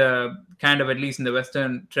in the kind of, at least in the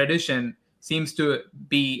Western tradition, seems to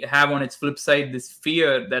have on its flip side this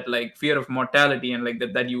fear of mortality, and like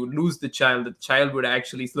that you would lose the child would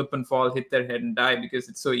actually slip and fall, hit their head and die, because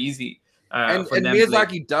it's so easy. And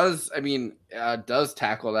Miyazaki does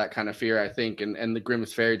tackle that kind of fear, I think, and the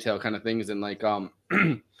Grimm's fairy tale kind of things, and like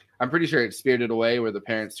I'm pretty sure it's Spirited Away, where the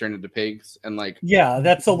parents turn into pigs, and like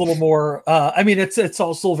that's a little more. I mean, it's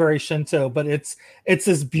also very Shinto, but it's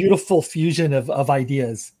this beautiful fusion of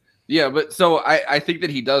ideas. Yeah, but so I think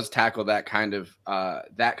that he does tackle that kind of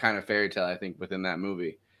fairy tale, I think, within that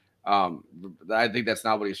movie. I think that's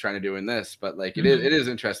not what he's trying to do in this, but like it is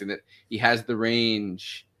interesting that he has the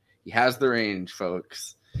range. He has the range,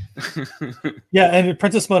 folks. Yeah, and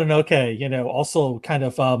Princess Mononoke, also kind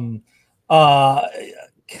of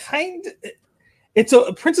it's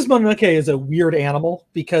a Princess Mononoke is a weird animal,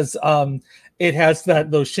 because it has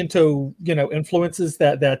those Shinto influences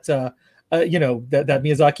that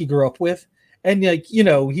Miyazaki grew up with, and like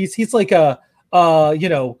he's like a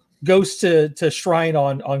goes to shrine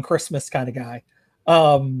on Christmas kind of guy,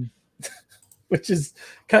 which is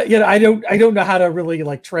I don't know how to really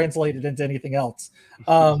like translate it into anything else,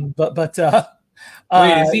 but wait,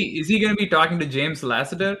 is he going to be talking to James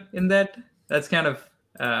Lasseter in that? That's kind of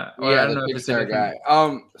I don't know if it's our guy.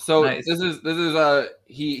 So nice. this is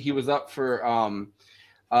he was up for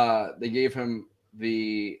they gave him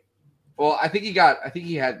I think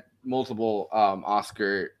he had multiple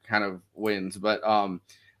Oscar kind of wins, but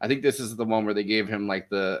I think this is the one where they gave him like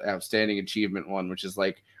the outstanding achievement one, which is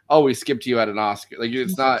like, oh, we skipped you at an Oscar. Like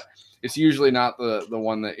it's usually not the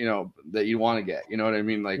one that that you want to get. You know what I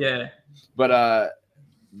mean? Like but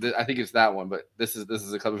I think it's that one, but this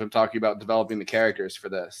is a clip of him talking about developing the characters for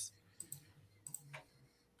this.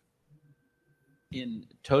 In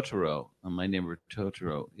Totoro, My Neighbor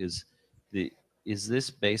Totoro, is this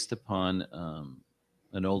based upon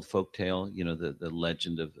an old folk tale? The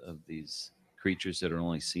legend of these creatures that are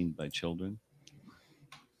only seen by children?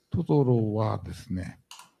 トトロはですね、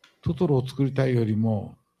トトロを作りたいより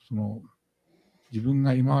も、自分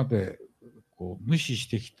が今まで無視し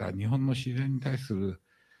てきた日本の自然に対する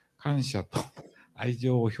感謝と愛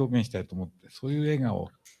情を表現したいと思って、そういう映画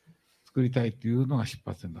を作りたいというのが出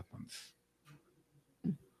発点だったんです。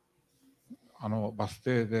バス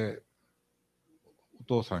停でお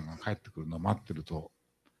父さんが帰ってくるのを待ってると、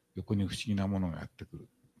横に不思議なものがやってくる。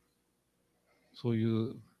そうい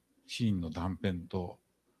うシーンの断片と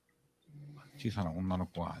小さな女の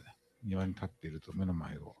子が庭に立っていると目の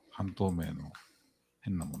前を半透明の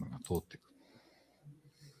変なものが通っていく。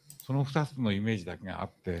その2つのイメージだけがあ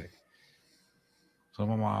って、そ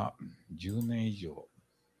のまま10年以上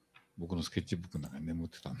僕のスケッチブックの中に眠っ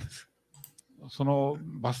てたんです。その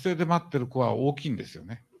バス停で待ってる子は大きいんですよ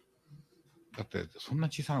ね。だってそんな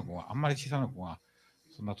小さな子が、あんまり小さな子が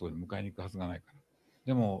そんなところに迎えに行くはずがないから。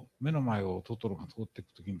でも目の前をトトロが通ってい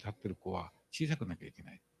くときに立ってる子は小さくなきゃいけ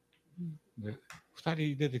ない。で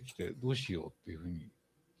2人出てきてどうしようっていうふうに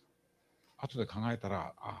後で考えた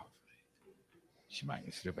ら、姉妹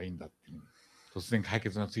にすればいいんだっていう突然解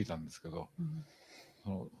決がついたんですけど、そ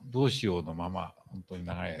のどうしようのまま本当に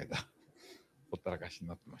長い間ほったらかしに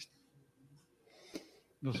なってました。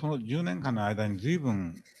でその10年間の間に随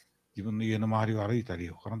分自分の家の周りを歩いたり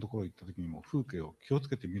他のところ行った時にも風景を気をつ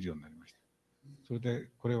けて見るようになりました。それで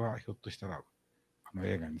これはひょっとしたら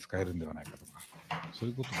映画に使えるんではないかとか、そう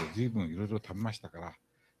いうことで随分いろいろ食べましたから、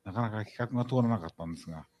なかなか企画が通らなかったんです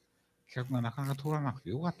が、企画がなかなか通らなくて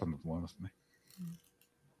よかったんだと思いますね。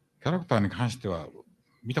キャラクターに関しては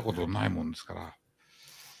見たことないもんですから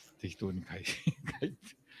適当に書いて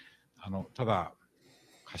ただ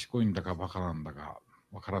賢いんだかバカなんだか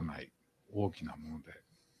わからない大きなもので、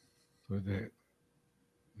それで、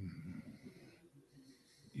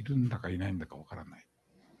いるんだかいないんだかわからない、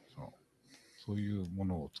そういうも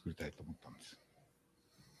のを作りたいと思ったんです。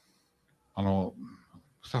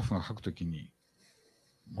スタッフが描くときに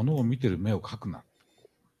物を見てる目を描くな、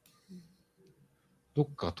ど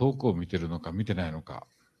っか遠くを見てるのか見てないのか、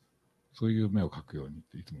そういう目を描くようにっ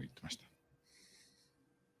ていつも言ってました。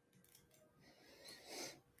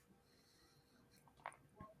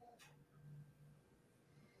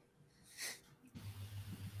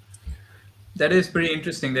That is pretty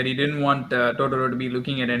interesting that he didn't want Totoro to be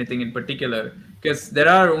looking at anything in particular, because there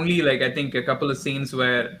are only like I think a couple of scenes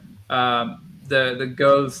where the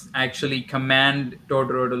girls actually command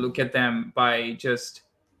Totoro to look at them by just,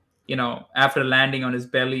 you know, after landing on his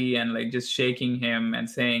belly and like just shaking him and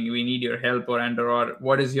saying, "We need your help," or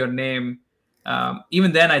 "What is your name?"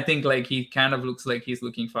 Even then, I think like he kind of looks like he's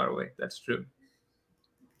looking far away. That's true.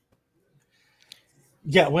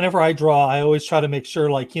 Yeah, whenever I draw, I always try to make sure,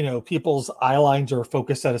 like, you know, people's eye lines are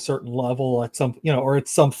focused at a certain level at some, you know, or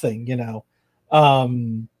it's something, you know.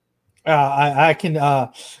 I can,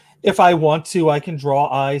 if I want to, I can draw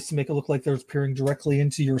eyes to make it look like they're peering directly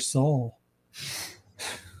into your soul.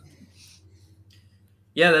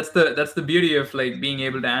 Yeah, that's the beauty of like being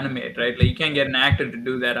able to animate, right? Like you can't get an actor to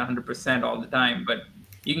do that 100% all the time, but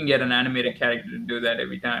you can get an animated character to do that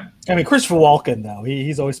every time. I mean, Christopher Walken, though,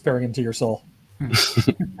 he's always peering into your soul.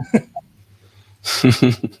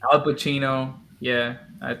 Al Pacino, yeah.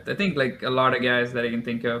 I think like a lot of guys that I can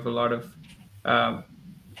think of, a lot of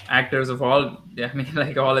actors of all, I mean,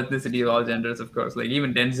 like all ethnicities, all genders, of course. Like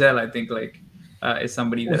even Denzel, I think like is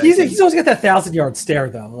somebody that he's always got that 1,000-yard stare,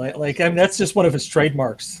 though. Like I mean, that's just one of his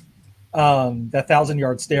trademarks. That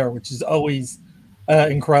 1,000-yard stare, which is always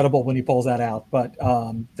incredible when he pulls that out. But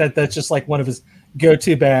that's just like one of his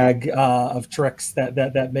go-to bag of tricks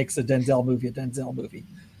that makes a Denzel movie,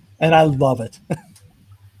 and I love it.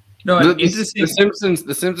 No,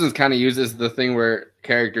 the Simpsons kind of uses the thing where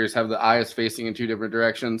characters have the eyes facing in two different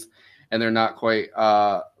directions, and they're not quite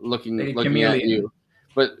looking at you.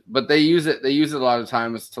 But they use it a lot of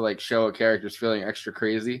times to like show a character's feeling extra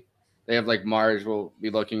crazy. They have like Marge will be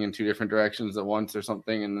looking in two different directions at once or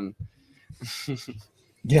something, and then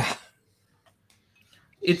yeah.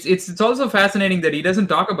 It's also fascinating that he doesn't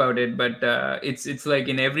talk about it, but it's like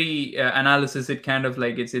in every analysis, it kind of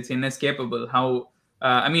like it's inescapable. How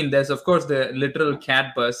I mean, there's of course the literal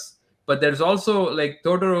cat bus, but there's also like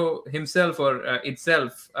Totoro himself or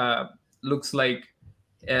itself looks like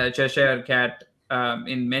a Cheshire cat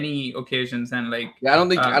in many occasions, and like I don't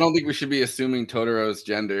think we should be assuming Totoro's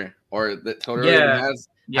gender or that Totoro has.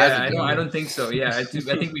 Yeah, I don't think so. Yeah, I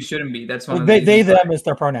think we shouldn't be. That's one. Well, they them is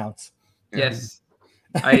their pronouns. Yes.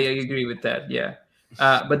 I agree with that. Yeah.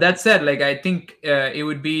 But that said, like, I think it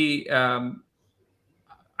would be, I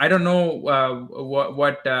don't know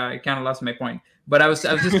what I kind of lost my point, but I was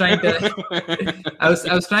just trying to, I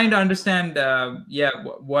was trying to understand,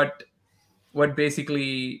 what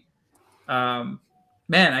basically, man,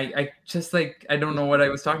 I just like, I don't know what I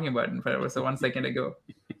was talking about. In fact, it was 1 second ago.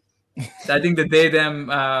 I think the they them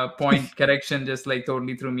point correction just like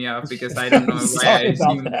totally threw me off because I don't know why I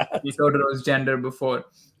assumed Totoro's gender before.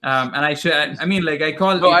 And I mean like I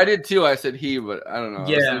called. No, I did too. I said he, but I don't know.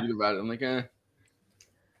 Yeah. I was thinking about it. I'm like,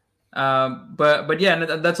 But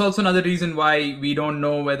yeah, that's also another reason why we don't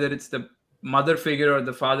know whether it's the mother figure or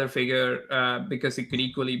the father figure because it could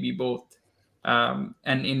equally be both. and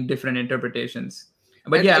in different interpretations.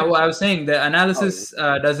 But yeah, well, I was saying the analysis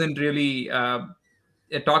doesn't really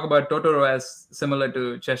talk about Totoro as similar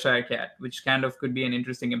to Cheshire Cat, which kind of could be an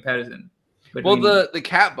interesting comparison. Well, the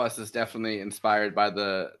cat bus is definitely inspired by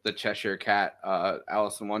the Cheshire Cat,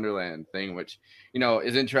 Alice in Wonderland thing, which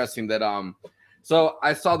is interesting. That so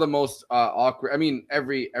I saw the most awkward. I mean,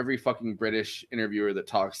 every fucking British interviewer that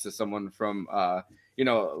talks to someone from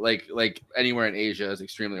like anywhere in Asia is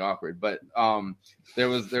extremely awkward. But there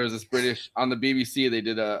was this British on the BBC. They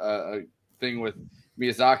did a thing with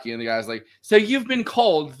Miyazaki, and the guy's like, "So you've been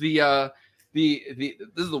called the this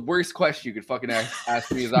is the worst question you could fucking ask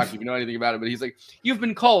Miyazaki if you know anything about it." But he's like, "You've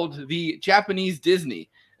been called the Japanese Disney,"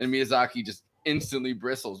 and Miyazaki just instantly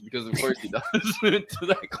bristles because of course he does to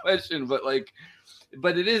that question. But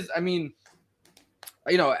it is, I mean,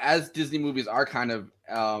 as Disney movies are kind of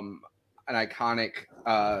an iconic,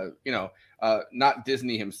 not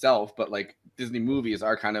Disney himself, but like Disney movies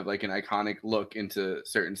are kind of like an iconic look into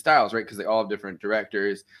certain styles, right? Because they all have different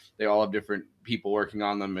directors, they all have different people working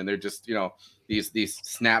on them, and they're just these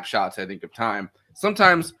snapshots, I think, of time.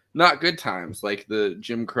 Sometimes not good times, like the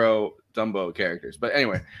Jim Crow Dumbo characters. But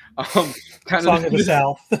anyway, kind Song of the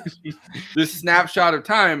South. This snapshot of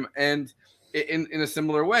time, and in a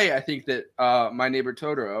similar way, I think that My Neighbor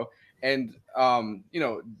Totoro and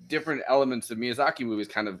different elements of Miyazaki movies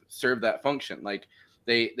kind of serve that function. Like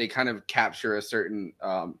they kind of capture a certain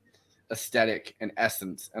aesthetic and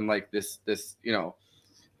essence, and like this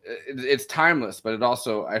it's timeless, but it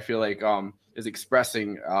also, I feel like, is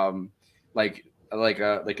expressing like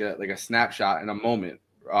a snapshot in a moment,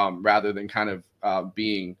 rather than kind of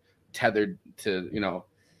being tethered to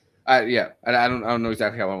I don't know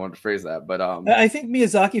exactly how I want to phrase that, but I think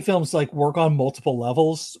Miyazaki films like work on multiple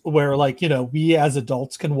levels where we as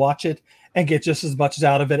adults can watch it and get just as much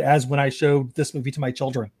out of it as when I showed this movie to my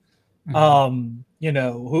children. Who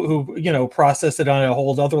process it on a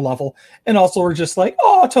whole other level, and also are just like,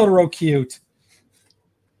 "Oh, Totoro cute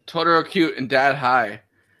and dad high."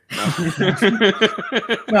 No,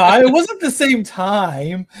 it wasn't the same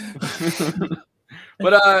time.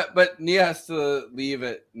 But Nia has to leave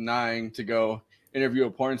at 9 to go interview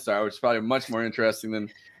a porn star, which is probably much more interesting than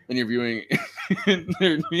interviewing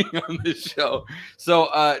on this show.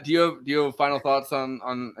 So do you have final thoughts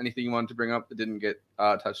on anything you wanted to bring up that didn't get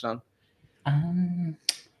touched on? Let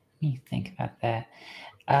me think about that.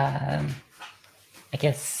 I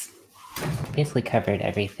guess basically covered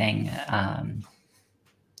everything.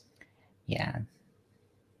 Yeah.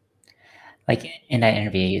 Like in that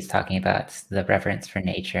interview, he was talking about the reverence for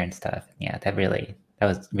nature and stuff. Yeah, that really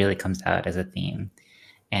comes out as a theme.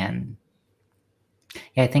 And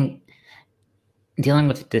yeah, I think dealing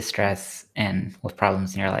with distress and with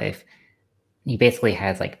problems in your life, he basically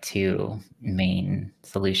has like two main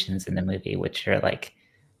solutions in the movie, which are like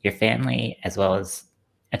your family as well as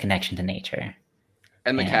a connection to nature.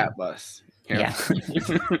 And the cat bus. Yeah.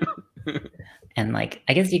 And like,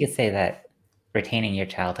 I guess you could say that retaining your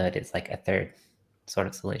childhood is like a third sort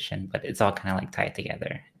of solution, but it's all kind of like tied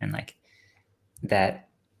together. And like that,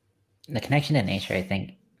 the connection to nature, I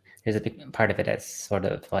think there's a big part of it as sort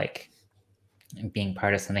of like being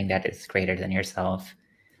part of something that is greater than yourself,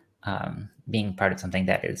 being part of something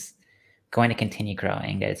that is going to continue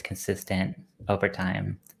growing, that is consistent over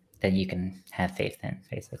time, that you can have faith in,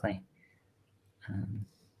 basically.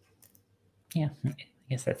 Yeah, I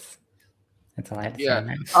guess that's all I have to say on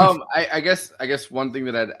that. I guess one thing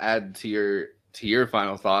that I'd add to your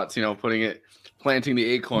final thoughts, planting the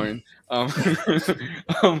acorn,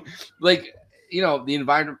 like,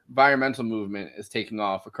 the environmental movement is taking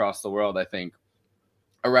off across the world, I think,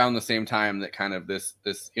 around the same time that kind of this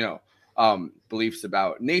beliefs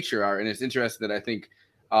about nature are. And it's interesting that I think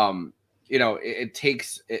it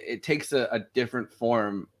takes a different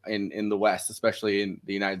form in the West, especially in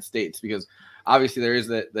the United States, because obviously there is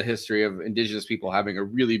the history of indigenous people having a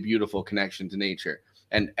really beautiful connection to nature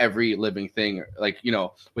and every living thing, like,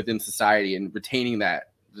 within society, and retaining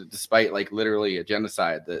that despite like literally a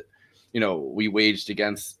genocide that we waged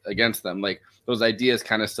against them. Like, those ideas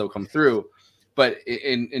kind of still come through. But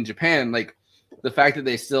in Japan, like, the fact that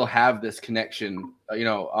they still have this connection,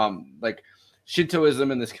 like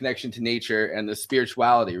Shintoism and this connection to nature and the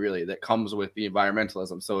spirituality really that comes with the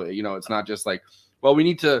environmentalism. So, it's not just like, well, we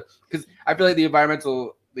need to, because I feel like the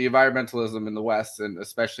environmentalism in the West, and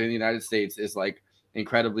especially in the United States, is like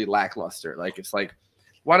incredibly lackluster. Like, it's like,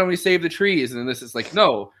 why don't we save the trees? And then this is like,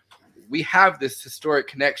 no, we have this historic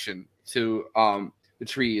connection to the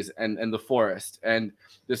trees and the forest and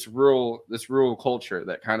this rural culture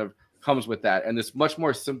that kind of comes with that, and this much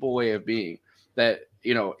more simple way of being. that,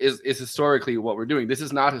 you know, is historically what we're doing. This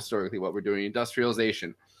is not historically what we're doing.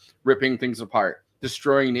 Industrialization, ripping things apart,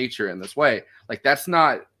 destroying nature in this way. Like that's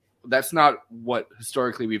not what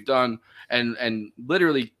historically we've done, and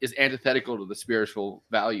literally is antithetical to the spiritual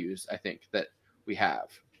values, I think, that we have.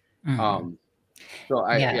 Mhm. So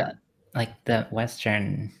yeah, like the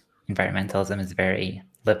Western environmentalism is very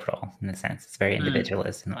liberal in the sense it's very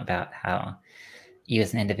individualist and about how you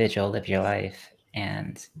as an individual live your life.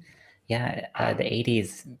 And the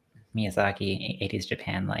 80s Miyazaki, 80s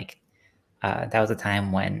Japan, like that was a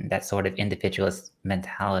time when that sort of individualist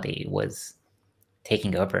mentality was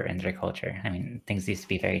taking over in their culture. I mean, things used to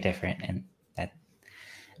be very different, and that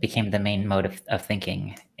became the main mode of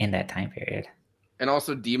thinking in that time period. And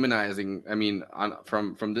also demonizing, I mean,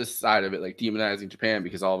 from this side of it, like demonizing Japan,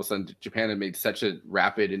 because all of a sudden Japan had made such a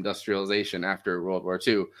rapid industrialization after World War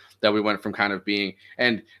II that we went from kind of being,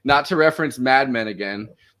 and not to reference Mad Men again,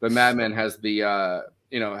 but Mad Men has the,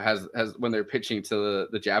 has when they're pitching to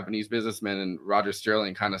the Japanese businessmen, and Roger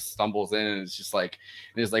Sterling kind of stumbles in and it's just like,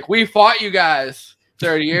 we fought you guys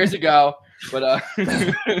 30 years ago. But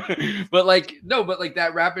but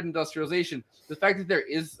that rapid industrialization, the fact that there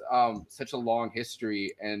is such a long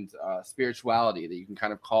history and spirituality that you can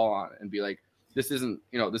kind of call on and be like, this isn't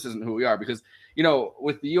who we are, because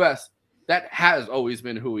with the US, that has always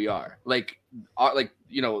been who we are.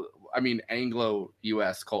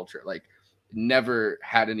 Anglo-US culture never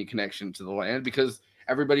had any connection to the land, because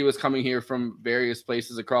everybody was coming here from various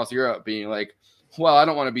places across Europe being like, well, I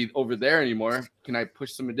don't want to be over there anymore. Can I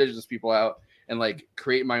push some indigenous people out and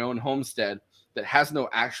create my own homestead that has no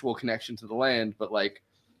actual connection to the land, but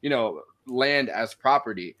land as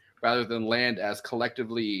property rather than land as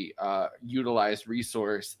collectively utilized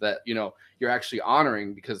resource that, you're actually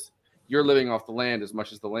honoring, because you're living off the land as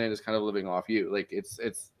much as the land is kind of living off you.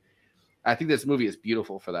 I think this movie is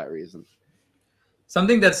beautiful for that reason.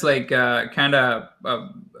 Something that's I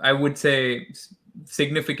would say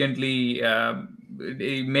significantly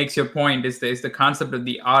it makes your point is the concept of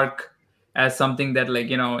the ark as something that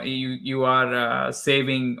you are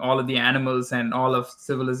saving all of the animals and all of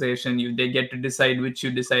civilization. They get to decide which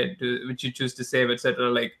you choose to save,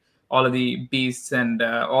 etc. All of the beasts and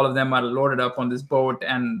all of them are loaded up on this boat,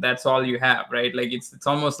 and that's all you have, right? It's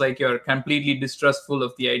almost like you're completely distrustful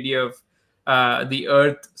of the idea of the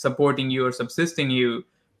earth supporting you or subsisting you,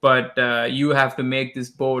 but you have to make this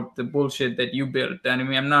boat, the bullshit that you built. And I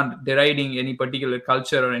mean, I'm not deriding any particular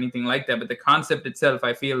culture or anything like that, but the concept itself,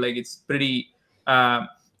 I feel like it's pretty, in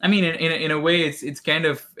a way, it's kind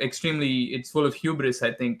of it's full of hubris,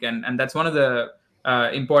 I think. And that's one of the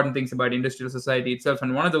important things about industrial society itself.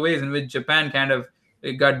 And one of the ways in which Japan kind of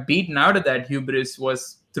got beaten out of that hubris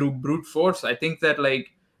was through brute force. I think that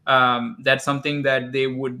that's something that they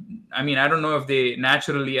would, I don't know if they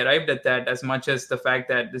naturally arrived at that as much as the fact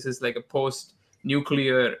that this is a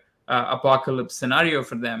post-nuclear apocalypse scenario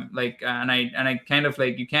for them. And I kind of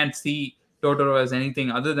you can't see Totoro as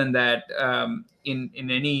anything other than that in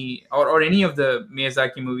any or any of the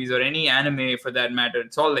Miyazaki movies or any anime for that matter.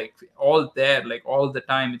 It's all all there, all the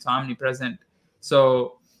time. It's omnipresent.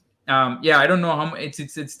 So I don't know how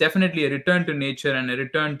it's definitely a return to nature and a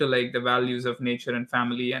return to the values of nature and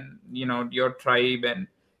family and your tribe and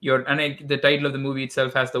the title of the movie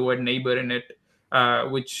itself has the word neighbor in it,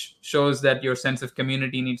 which shows that your sense of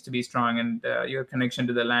community needs to be strong and your connection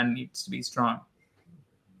to the land needs to be strong.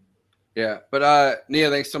 Yeah, but Nia,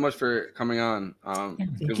 thanks so much for coming on.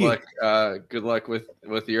 Good luck. Good luck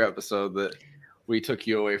with your episode that we took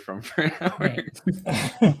you away from for an hour. Right.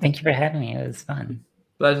 Thank you for having me. It was fun.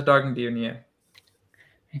 Pleasure talking to you, Nia.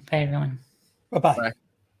 Bye, everyone. Bye-bye.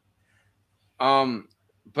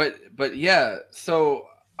 But yeah, so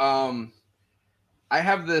I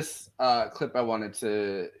have this clip I wanted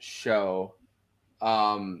to show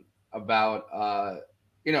about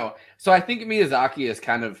so I think Miyazaki is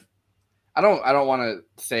kind of, I don't want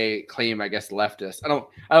to claim, I guess, leftist. I don't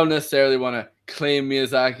necessarily want to claim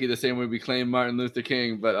Miyazaki the same way we claim Martin Luther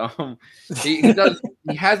King, but he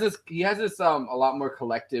has this a lot more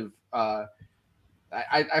collective. I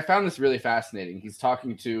found this really fascinating. He's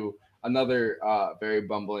talking to another very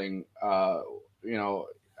bumbling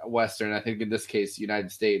Western, I think in this case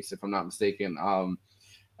United States, if I'm not mistaken,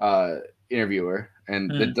 interviewer, and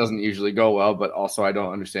it doesn't usually go well, but also I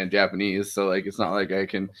don't understand Japanese, so it's not like I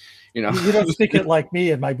can you don't speak it like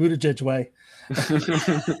me in my Buttigieg way.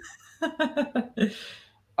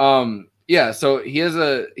 So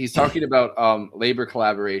he's talking about labor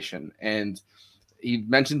collaboration, and he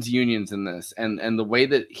mentions unions in this, and the way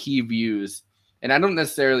that he views And I don't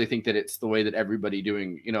necessarily think that it's the way that everybody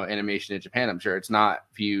doing, animation in Japan. I'm sure it's not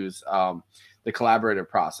views the collaborative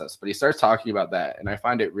process, but he starts talking about that, and I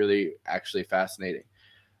find it really actually fascinating.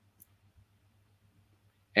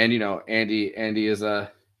 And Andy is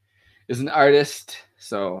an artist,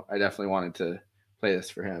 so I definitely wanted to play this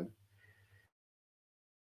for him.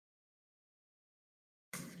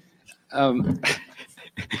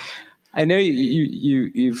 I know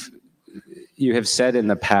you have said in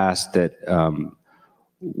the past that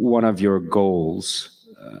one of your goals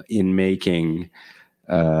in making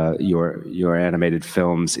your animated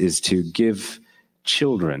films is to give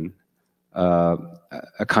children a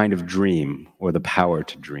kind of dream or the power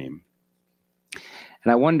to dream.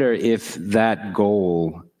 And I wonder if that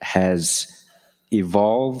goal has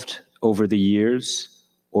evolved over the years,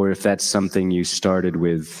 or if that's something you started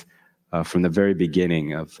with from the very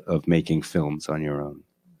beginning of making films on your own.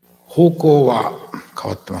 方向は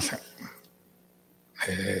変わってません。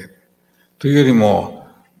というよりも、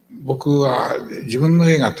僕は自分の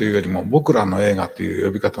映画というよりも僕らの映画という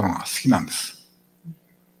呼び方の方が好きなんです。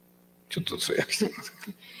ちょっと通訳してみます。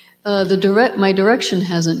My direction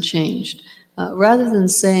hasn't changed. Rather than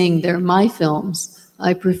saying they're my films,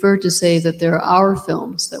 I prefer to say that they're our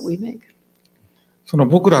films that we make. その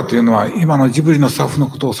僕らというのは今のジブリのスタッフの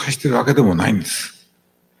ことを指しているわけでもないんです。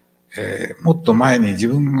もっと前に自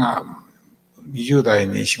分が20代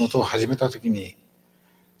に仕事を始めたときに、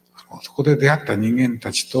そこで出会った人間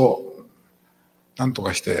たちと何と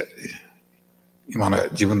かして今の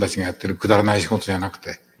自分たちがやってるくだらない仕事じゃなく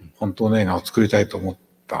て本当の映画を作りたいと思っ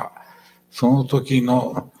たその時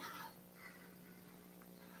の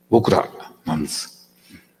僕らなんです。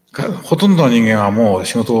ほとんどの人間はもう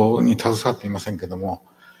仕事に携わっていませんけども、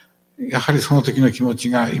やはりその時の気持ち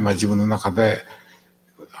が今自分の中で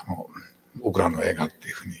僕らの映画って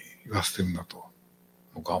いうふうに言わせてるんだと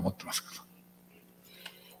僕は思ってますけど。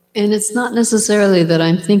And it's not necessarily that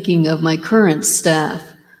I'm thinking of my current staff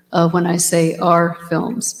when I say our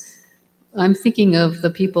films. I'm thinking of the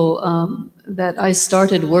people that I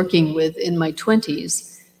started working with in my 20s.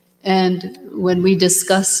 And when we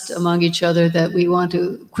discussed among each other that we want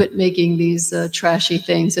to quit making these trashy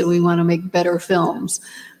things and we want to make better films,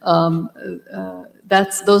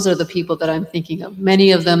 those are the people that I'm thinking of.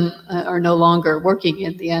 Many of them are no longer working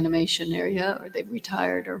in the animation area, or they've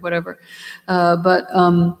retired or whatever. But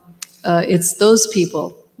it's those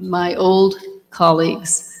people, my old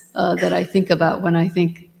colleagues, that I think about when I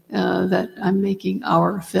think that I'm making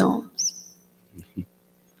our films.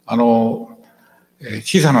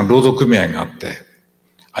 小さな労働組合があって、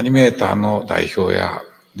アニメーターの代表や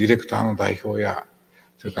ディレクターの代表や、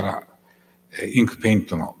それからインクペイン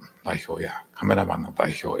トの代表やカメラマンの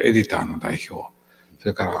代表、エディターの代表、そ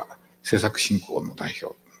れから制作進行の代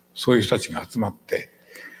表、そういう人たちが集まって、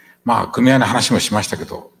まあ組合の話もしましたけ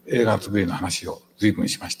ど、映画作りの話を随分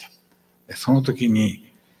しました。その時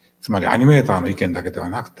に、つまりアニメーターの意見だけで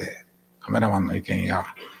はなくて、カメラマンの意見や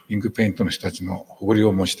インクペイントの人たちの誇り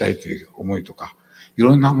を持ちたいという思いとか、い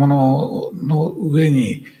ろんなものの上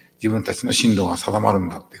に自分たちの進路が定まるん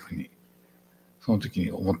だっていうふうに、その時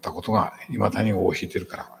に思ったことが未だに尾を引いてる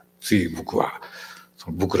から、つい僕はそ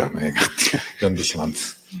の僕らの映画って呼んでしまうんで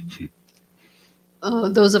す。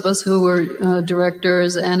Those of us who were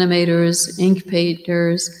directors, animators, ink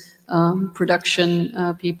painters, production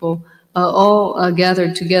people, all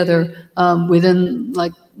gathered together within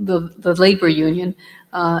like the labor union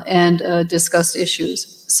and discussed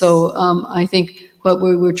issues. So I think what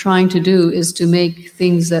we were trying to do is to make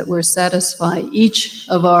things that will satisfy each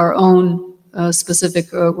of our own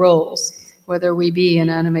specific roles, whether we be an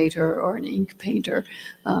animator or an ink painter.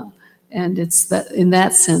 And it's that in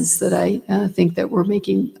that sense that I think that we're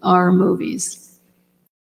making our movies.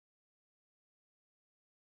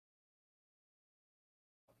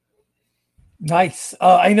 Nice.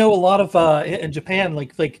 I know a lot of in Japan,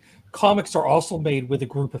 like comics are also made with a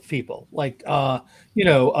group of people. Like by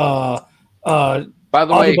the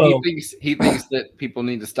way, he thinks that people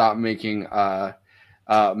need to stop making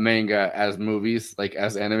manga as movies, like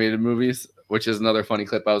as animated movies, which is another funny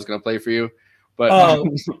clip I was going to play for you. But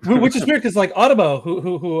which is weird because like Automo,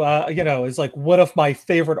 who is like one of my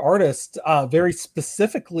favorite artists, very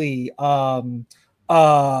specifically,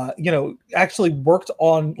 actually worked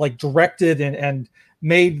on, like, directed and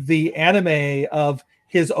made the anime of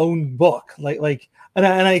his own book, and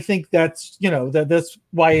I think that's that's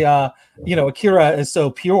why Akira is so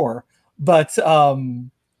pure. But I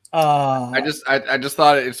just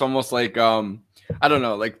thought it's almost like I don't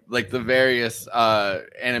know, like the various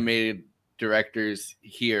animated directors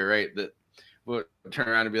here, right, that will turn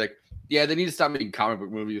around and be like, Yeah, they need to stop making comic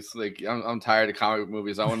book movies. Like I'm tired of comic book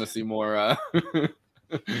movies. I want to see more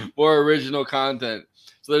more original content.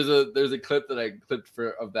 So there's a clip that I clipped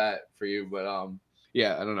of that for you, but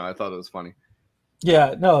yeah, I don't know. I thought it was funny.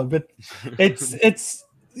 Yeah, no, but it's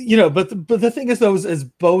but the thing is though is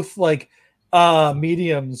both like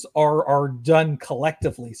mediums are done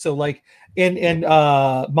collectively. So like in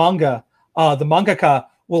manga, the mangaka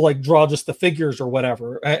will like draw just the figures or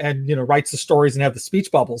whatever, and writes the stories and have the speech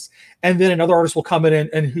bubbles, and then another artist will come in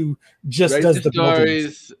and who just Write does the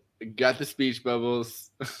buildings. stories, got the speech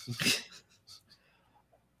bubbles.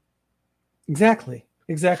 Exactly,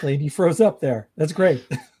 and he froze up there. That's great.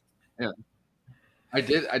 Yeah,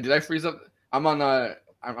 did I freeze up? I'm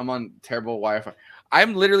on terrible Wi-Fi.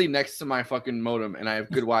 I'm literally next to my fucking modem, and I have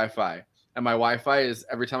good Wi-Fi. And my Wi-Fi is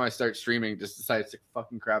every time I start streaming, just decides to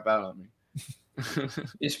fucking crap out on me.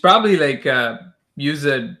 It's probably like use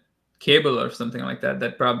a cable or something like that.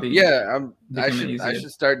 That probably I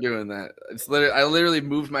should start doing that. It's I literally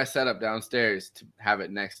moved my setup downstairs to have it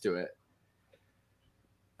next to it.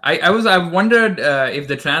 I wondered if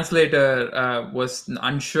the translator was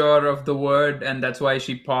unsure of the word, and that's why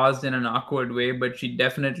she paused in an awkward way. But she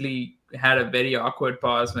definitely had a very awkward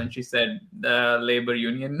pause when she said the labor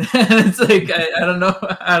union. It's like I don't know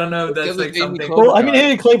if that's like something. Well, I mean,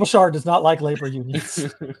 Amy Klobuchar does not like labor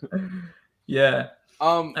unions. Yeah.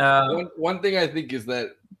 One thing I think is that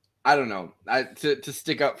I don't know. To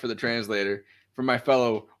stick up for the translator, for my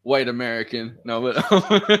fellow white American, to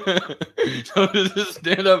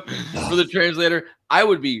stand up for the translator, I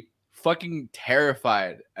would be fucking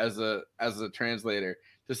terrified as a translator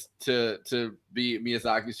to be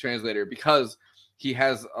Miyazaki's translator, because he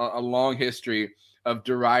has a long history of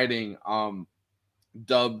deriding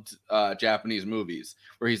dubbed Japanese movies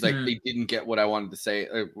where he's like, they didn't get what I wanted to say,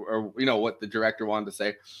 or what the director wanted to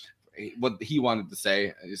say, what he wanted to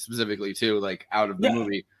say specifically too, like out of the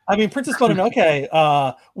movie. I mean, Princess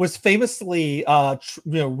Mononoke was famously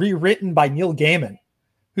rewritten by Neil Gaiman,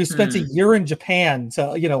 who spent a year in Japan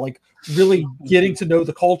to like really getting to know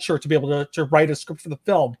the culture to be able to write a script for the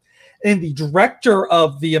film. And the director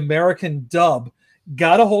of the American dub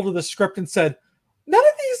got a hold of the script and said, none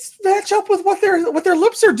of these match up with what their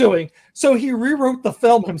lips are doing. So he rewrote the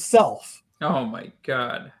film himself. Oh my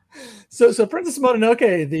god. So Princess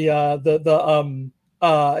Mononoke, the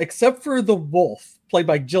except for the wolf, played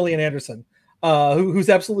by Gillian Anderson, who's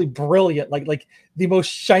absolutely brilliant, like the most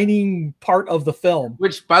shining part of the film.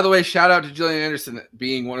 Which, by the way, shout out to Gillian Anderson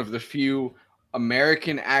being one of the few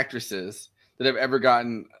American actresses that have ever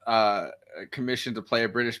gotten commissioned to play a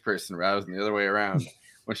British person rather than the other way around,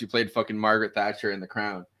 when she played fucking Margaret Thatcher in The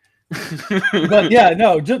Crown. But yeah,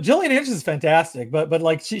 no, Gillian Anderson is fantastic, but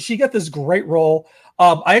like she got this great role.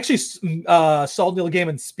 I actually saw Neil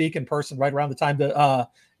Gaiman speak in person right around the time that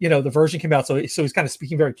the version came out, so he's kind of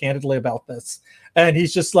speaking very candidly about this, and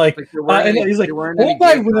he's just like all my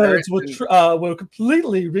words were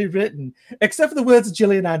completely rewritten except for the words of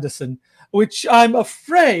Gillian Anderson, which I'm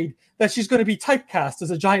afraid that she's going to be typecast as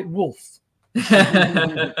a giant wolf.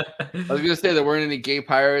 I was gonna say there weren't any gay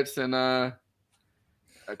pirates in Not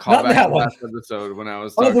that one. last episode when I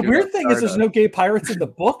was the talking weird about thing is there's Stardust. no gay pirates in the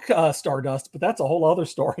book Stardust, but that's a whole other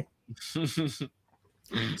story.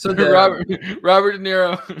 So Robert De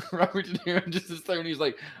Niro just sits there and he's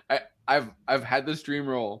like, I've had this dream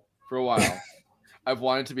role for a while. I've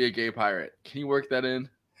wanted to be a gay pirate. Can you work that in?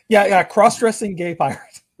 Yeah, cross-dressing gay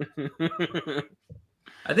pirate.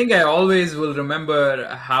 I think I always will remember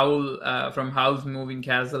Howl from Howl's Moving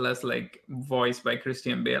Castle as like voiced by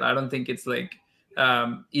Christian Bale. I don't think it's like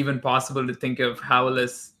even possible to think of Howl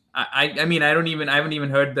as. I mean, I haven't even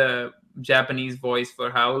heard the Japanese voice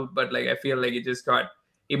for Howl, but like I feel like it just got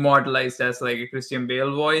immortalized as like a Christian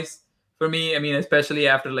Bale voice for me. I mean, especially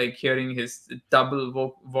after like hearing his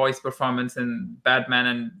double voice performance in Batman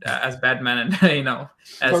and as Batman and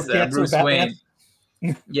as Bruce Wayne.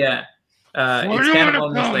 Yeah. It's kind of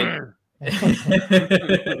almost like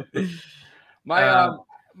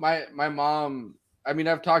my mom. I mean,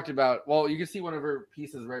 I've talked about. Well, you can see one of her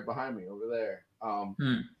pieces right behind me over there.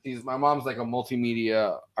 My mom's like a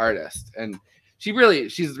multimedia artist, and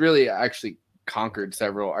she's really actually conquered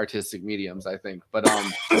several artistic mediums, I think. But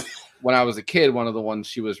when I was a kid, one of the ones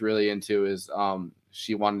she was really into is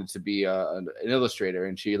she wanted to be an illustrator,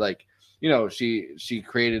 and she she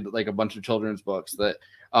created like a bunch of children's books that.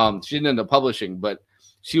 She didn't end up publishing, but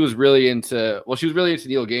she was really into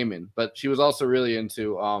Neil Gaiman, but she was also really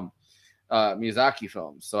into Miyazaki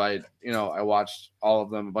films. So I watched all of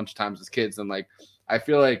them a bunch of times as kids, and like I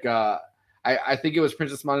feel like I think it was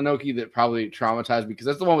Princess Mononoke that probably traumatized me, because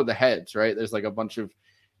that's the one with the heads, right? There's like a bunch of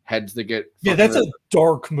heads that get. Yeah, that's a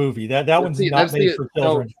dark movie. That one's not made for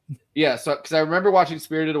children. Yeah, so because I remember watching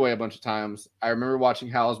Spirited Away a bunch of times. I remember watching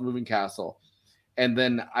Howl's Moving Castle, and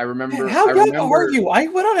then I remember. Man, how young are you? I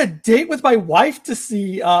went on a date with my wife to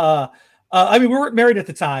see. I mean, we weren't married at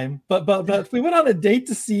the time, but we went on a date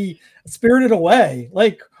to see Spirited Away.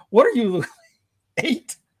 Like, what are you,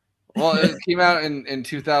 8? Well, it came out in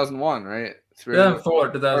 2001, right? 2004,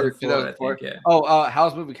 I think, yeah. Oh,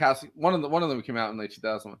 Howl's Moving Castle. One of them came out in like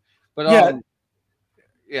 2001. But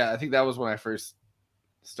yeah, I think that was when I first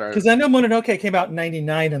started. Because I know Mononoke came out in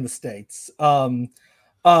 99 in the States. It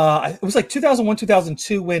was like 2001,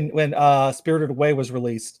 2002 when Spirited Away was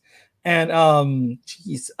released. And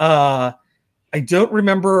I don't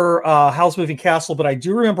remember Howl's Moving Castle, but I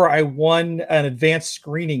do remember I won an advanced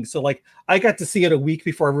screening. So like I got to see it a week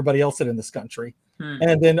before everybody else did in this country.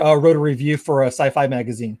 And then wrote a review for a sci-fi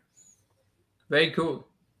magazine. Very cool.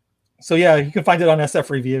 So yeah, you can find it on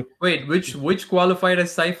SF Review. Wait, which qualified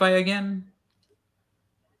as sci-fi again?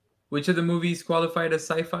 Which of the movies qualified as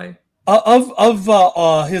sci-fi?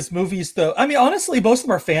 Of his movies, though, I mean, honestly, most of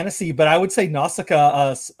them are fantasy, but I would say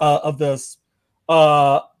Nausicaa of the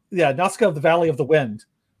Nausicaa of the Valley of the Wind,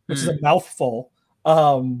 which is a mouthful.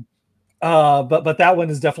 But that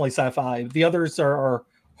one is definitely sci-fi. The others are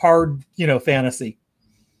hard, fantasy.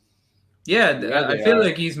 Yeah, I feel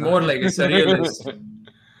like he's more like a surrealist.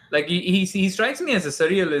 Like he strikes me as a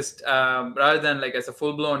surrealist rather than like as a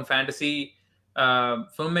full-blown fantasy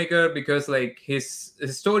filmmaker, because like his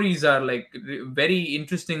stories are like very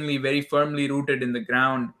interestingly, very firmly rooted in the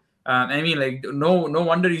ground. I mean, like no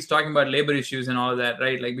wonder he's talking about labor issues and all of that,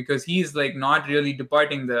 right? Like because he's like not really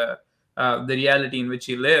departing the reality in which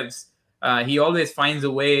he lives. He always finds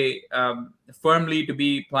a way firmly to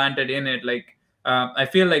be planted in it. Like I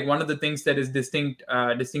feel like one of the things that is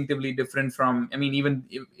distinctively different from, I mean, even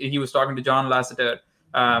he was talking to John Lasseter,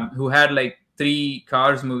 who had like 3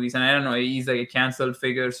 Cars movies, and I don't know, he's like a canceled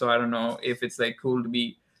figure, so I don't know if it's like cool to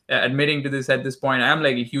be admitting to this at this point. I'm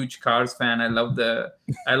like a huge Cars fan. I love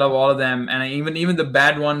all of them, and even the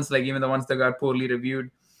bad ones, like even the ones that got poorly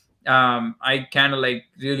reviewed, I kind of like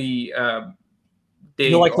really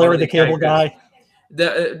you like Larry the Cable Guy?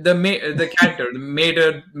 The character, the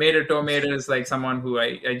Mater Tomater is like someone who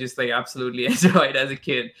I just like absolutely enjoyed as a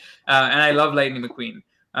kid, and I love Lightning McQueen.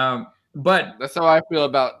 But that's how I feel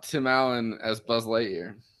about Tim Allen as Buzz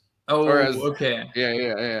Lightyear. Oh, okay.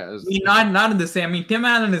 Yeah. Not in the same. I mean, Tim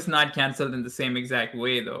Allen is not canceled in the same exact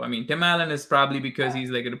way, though. I mean, Tim Allen is probably because he's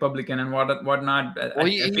like a Republican and whatnot. Well,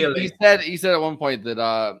 he said at one point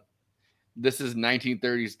that this is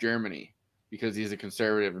 1930s Germany because he's a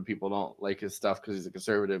conservative and people don't like his stuff because he's a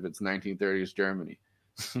conservative. It's 1930s Germany.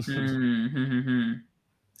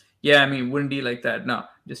 Yeah, I mean, wouldn't he like that? No,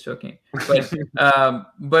 just joking.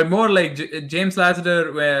 But more like James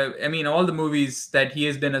Lasseter, where I mean, all the movies that he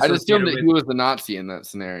has been associated with. I assumed that he was the Nazi in that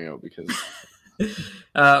scenario because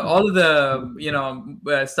all of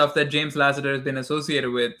the stuff that James Lasseter has been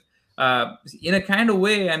associated with, in a kind of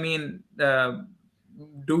way, I mean,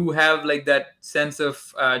 do have like that sense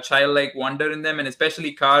of childlike wonder in them, and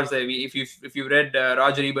especially Cars. I mean, if you read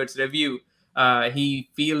Roger Ebert's review. He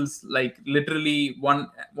feels like literally one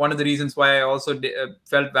of the reasons why I also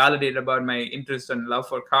felt validated about my interest and love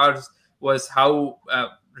for Cars was how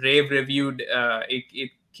rave reviewed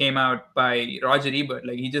it came out by Roger Ebert.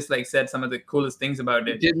 Like he just like said some of the coolest things about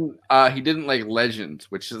it. He didn't like Legend,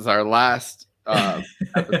 which is our last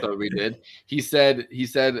episode we did. He said,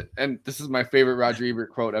 and this is my favorite Roger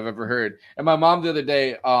Ebert quote I've ever heard. And my mom the other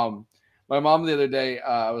day,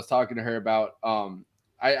 I was talking to her about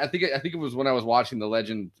I think it was when I was watching the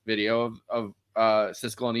Legend video of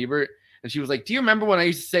Siskel and Ebert, and she was like, "Do you remember when I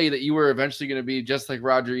used to say that you were eventually going to be just like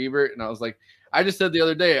Roger Ebert?" And I was like, "I just said the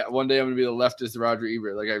other day, one day I'm going to be the leftist Roger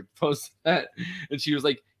Ebert." Like I posted that, and she was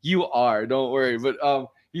like, "You are, don't worry." But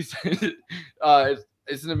he said,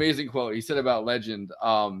 it's an amazing quote. He said about Legend.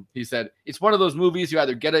 He said, "It's one of those movies you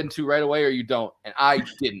either get into right away or you don't," and I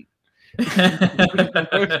didn't. My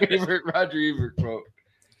favorite Roger Ebert quote.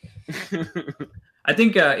 I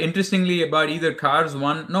think interestingly about either Cars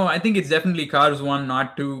 1, no, I think it's definitely Cars 1,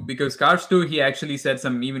 not 2, because Cars 2, he actually said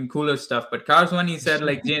some even cooler stuff. But Cars 1, he said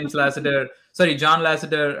like John Lasseter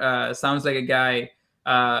sounds like a guy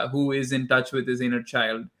who is in touch with his inner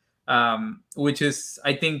child, which is,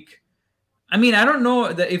 I think, I mean, I don't know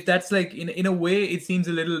if that's like, in a way, it seems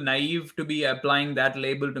a little naive to be applying that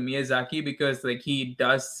label to Miyazaki, because like he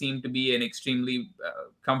does seem to be an extremely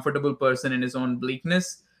comfortable person in his own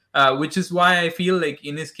bleakness. Which is why I feel like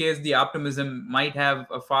in his case, the optimism might have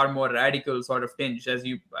a far more radical sort of tinge, as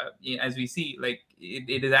we see. Like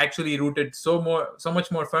it is actually rooted so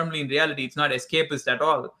much more firmly in reality. It's not escapist at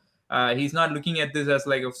all. He's not looking at this as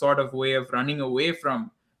like a sort of way of running away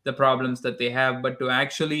from the problems that they have, but to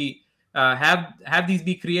actually have these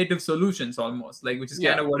be creative solutions almost, like, which is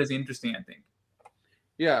kind of what is interesting, I think.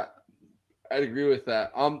 Yeah, I'd agree with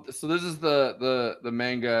that. So this is the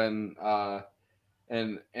manga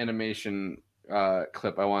and animation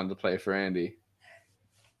clip I wanted to play for Andy.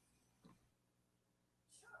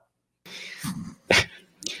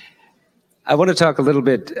 I want to talk a little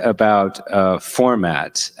bit about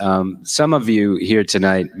format. Some of you here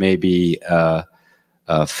tonight may be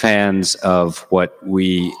fans of what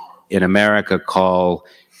we in America call,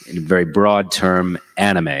 in a very broad term,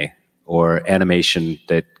 anime, or animation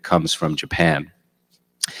that comes from Japan.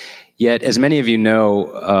 Yet, as many of you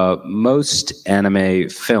know, most anime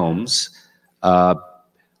films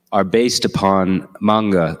are based upon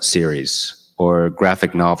manga series or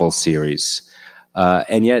graphic novel series.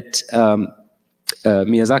 And yet,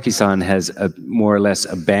 Miyazaki-san has more or less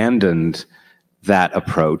abandoned that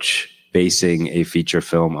approach, basing a feature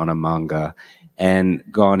film on a manga, and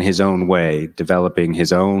gone his own way, developing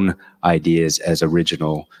his own ideas as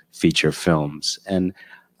original feature films. And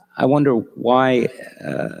I wonder why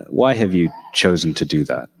have you chosen to do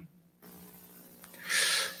that?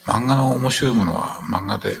 漫画の面白いものは漫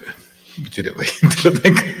画で見てればいいんじゃないか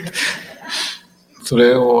って。そ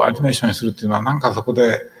れをアニメーションにするっていうのは、なんかそこ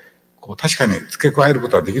でこう確かに付け加えるこ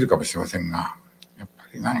とはできるかもしれませんが、やっぱ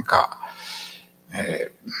り何か、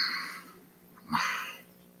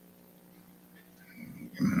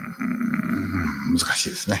難しい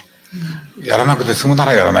ですね。やらなくて済むな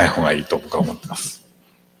らやらない方がいいと僕は思ってます。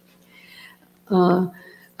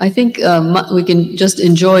I think we can just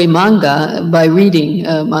enjoy manga by reading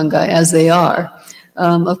manga as they are.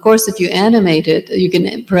 Of course, if you animate it, you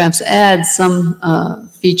can perhaps add some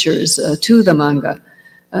features to the manga.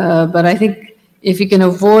 But I think if you can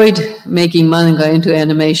avoid making manga into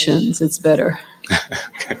animations, it's better.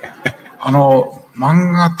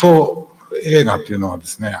 漫画と映画っていうのはで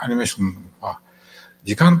すね、アニメーションは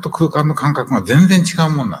時間と空間の感覚が全然違う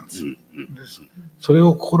もんなんです。それ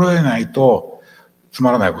を心得ないとつ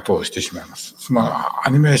まらないことをしてしまいます。ア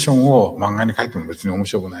ニメーションを漫画に描いても別に面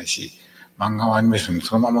白くないし、漫画をアニメーションに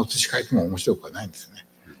そのまま写し替えても面白くはないんですね。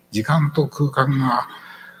時間と空間が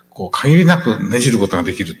こう限りなくねじることが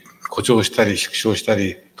できる。誇張したり縮小した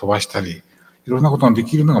り飛ばしたり、いろんなことがで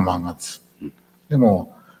きるのが漫画です。で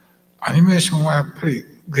もアニメーションはやっぱり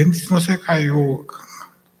現実の世界を、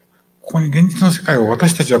ここに現実の世界を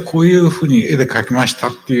私たちはこういうふうに絵で描きました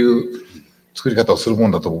っていう作り方をするも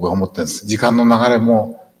んだと僕は思ってるんです。時間の流れ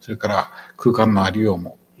も、それから空間のありよう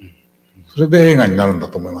も。それで映画になるんだ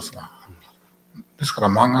と思いますが。ですから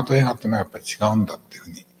漫画と映画っていうのはやっぱり違うんだっていうふ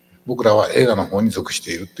うに、僕らは映画の方に属し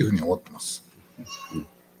ているっていうふうに思ってます。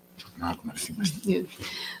ちょっと長くなりすぎました。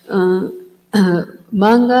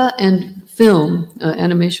Manga and film,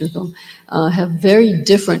 animation film, have very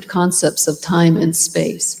different concepts of time and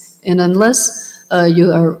space. And unless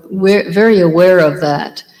you are very aware of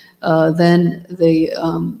that, then the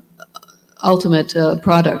ultimate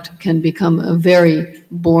product can become very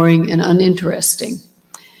boring and uninteresting.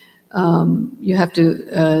 You have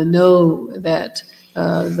to know that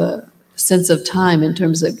the sense of time in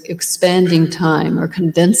terms of expanding time or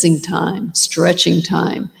condensing time, stretching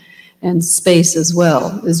time, and space as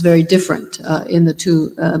well is very different in the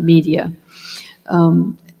two media.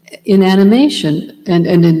 In animation, and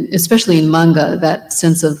especially in manga, that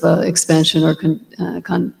sense of expansion or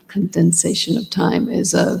condensation of time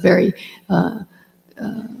is a very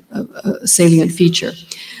salient feature.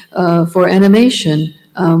 For animation,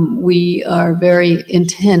 we are very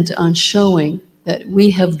intent on showing that we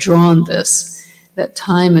have drawn this, that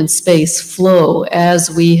time and space flow as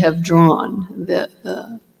we have drawn the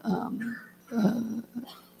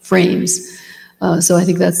frames. So I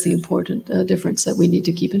think that's the important difference that we need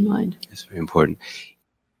to keep in mind. It's very important.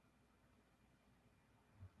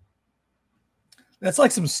 That's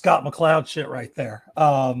like some Scott McCloud shit right there.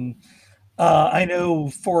 I know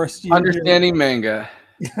Forrest. Understanding manga.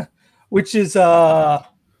 Which is, I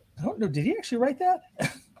don't know, did he actually write that?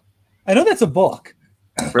 I know that's a book.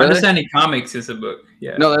 Really? Understanding Comics is a book.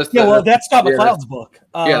 Yeah. No, that's that's Scott McCloud's book.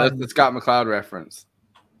 That's the Scott McCloud reference.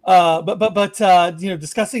 But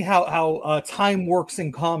discussing how time works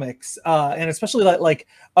in comics, and especially like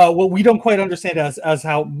what we don't quite understand as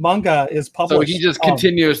how manga is published. So he just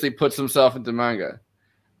continuously puts himself into manga.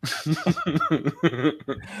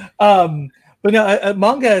 But no,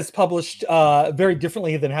 manga is published very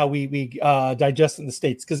differently than how we digest in the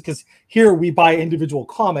States, because here we buy individual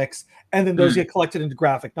comics and then those get collected into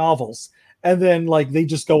graphic novels, and then like they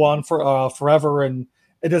just go on for forever, and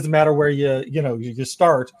it doesn't matter where you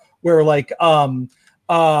start. Where like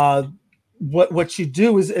what you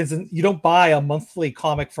do is you don't buy a monthly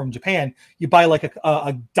comic from Japan. You buy like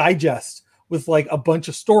a digest with like a bunch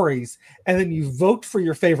of stories, and then you vote for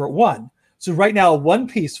your favorite one. So right now, One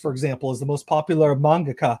Piece, for example, is the most popular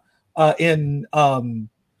mangaka in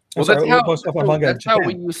Well, that's how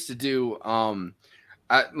we used to do. And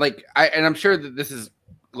I'm sure that this is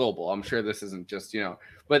global. I'm sure this isn't just,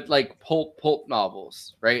 but like pulp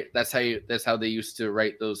novels, right? That's how they used to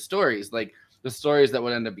write those stories, like the stories that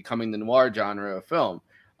would end up becoming the noir genre of film.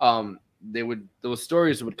 Those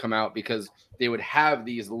stories would come out because they would have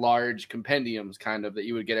these large compendiums kind of that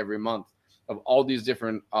you would get every month of all these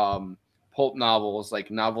different pulp novels, like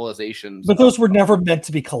novelizations. But those were never meant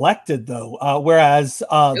to be collected, though. Whereas they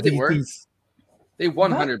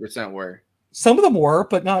 100% were. Some of them were,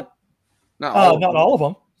 but not all of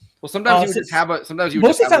them. Well, sometimes you would just have a. Sometimes you would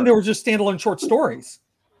most of the time they were just standalone short stories.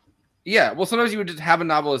 Yeah, well, sometimes you would just have a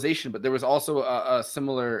novelization, but there was also a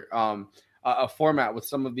similar a format with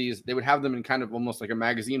some of these. They would have them in kind of almost like a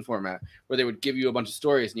magazine format, where they would give you a bunch of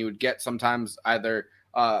stories, and you would get sometimes either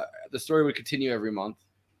the story would continue every month,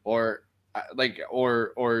 or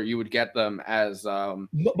you would get them as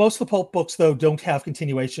most of the pulp books, though, don't have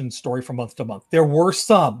continuation story from month to month. There were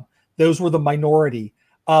some; those were the minority.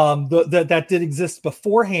 That did exist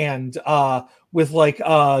beforehand. With like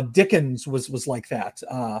Dickens was like that.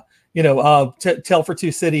 Tale for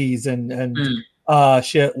Two Cities and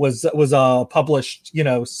shit was published.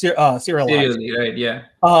 Serialized. Right? Yeah.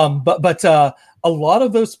 But a lot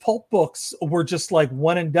of those pulp books were just like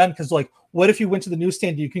one and done, because like, what if you went to the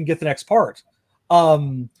newsstand and you can get the next part?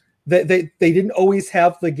 They didn't always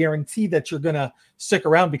have the guarantee that you're gonna stick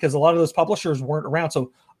around, because a lot of those publishers weren't around.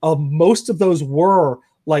 So most of those were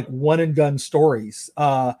like one and done stories,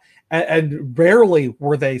 and rarely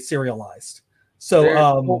were they serialized. So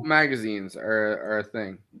pulp magazines are a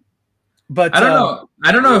thing. But I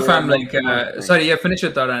don't know if I'm like sorry. Yeah, finish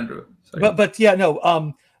your thought, Andrew. Sorry. But yeah,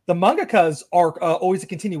 no. The mangakas are always a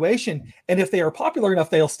continuation, and if they are popular enough,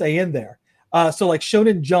 they'll stay in there. So like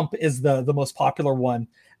Shonen Jump is the most popular one,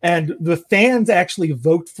 and the fans actually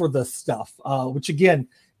vote for the stuff, which again,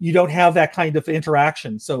 you don't have that kind of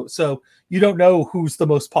interaction. So you don't know who's the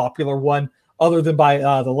most popular one other than by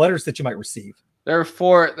the letters that you might receive. There are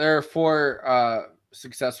four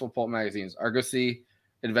successful pulp magazines: Argosy,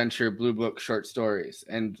 Adventure, Blue Book, Short Stories,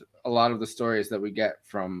 and a lot of the stories that we get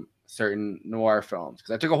from certain noir films,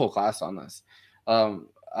 because I took a whole class on this. A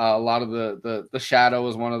lot of the Shadow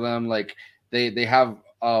is one of them. Like they have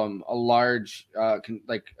a large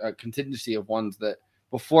contingency of ones that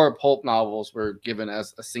before pulp novels were given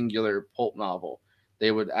as a singular pulp novel, they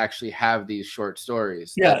would actually have these short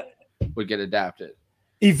stories that would get adapted.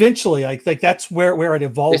 Eventually, I think that's where it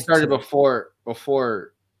evolved. They started before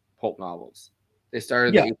pulp novels. They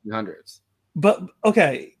started in the 1800s. But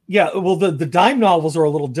okay, yeah. Well, the dime novels are a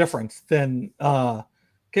little different than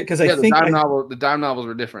because I think the dime novels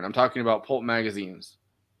were different. I'm talking about pulp magazines.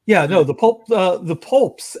 Yeah, no, the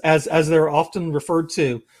pulps, as they're often referred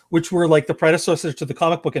to, which were like the predecessors to the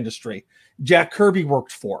comic book industry, Jack Kirby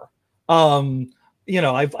worked for. I've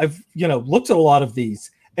looked at a lot of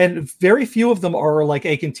these, and very few of them are like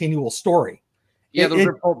a continual story. Yeah, those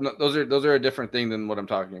are a different thing than what I'm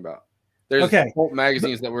talking about. There's pulp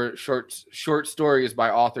magazines that were short stories by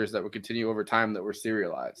authors that would continue over time that were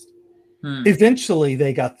serialized. Eventually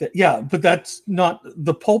they got but that's not,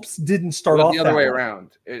 the pulps didn't start off the other way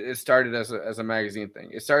around. It started as a magazine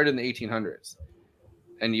thing. It started in the 1800s,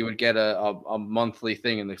 and you would get a monthly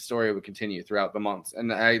thing, and the story would continue throughout the months.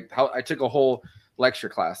 And I took a whole lecture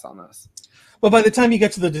class on this. But by the time you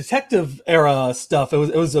get to the detective era stuff, it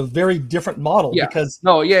was a very different model, because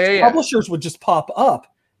publishers would just pop up.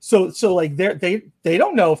 So like they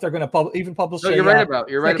don't know if they're going to even publish. No, you're right about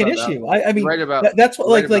issue. That. I mean, right about, that's what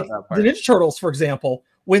right like the Ninja Turtles, for example.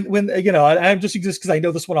 When I'm just because I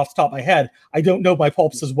know this one off the top of my head. I don't know my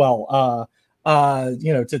pulps as well.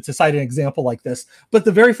 To cite an example like this. But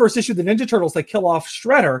the very first issue of the Ninja Turtles, they kill off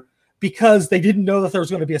Shredder because they didn't know that there was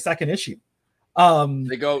going to be a second issue.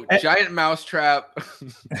 They go giant mousetrap.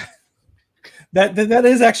 That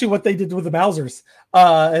is actually what they did with the Mousers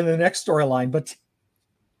in the next storyline, but.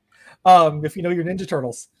 If you know your Ninja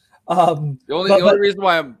Turtles. The only reason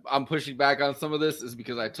why I'm pushing back on some of this is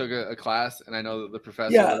because I took a class, and I know that the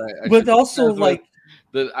professor. Yeah, but also like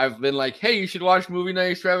I've been like, hey, you should watch Movie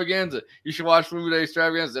Night Extravaganza. You should watch Movie Night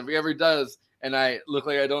Extravaganza. If he ever does, and I look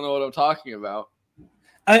like I don't know what I'm talking about.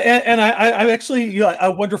 I actually, I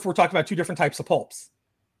wonder if we're talking about two different types of pulps.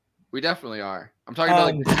 We definitely are. I'm talking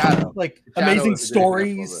about like the Shadow, like Amazing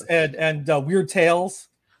Stories and Weird Tales.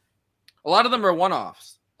 A lot of them are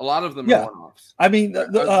one-offs. A lot of them Yeah. are one-offs. I mean,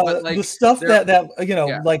 But, like, the stuff they're- that you know,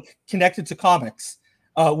 yeah. like connected to comics,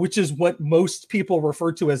 which is what most people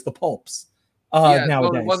refer to as the pulps Well,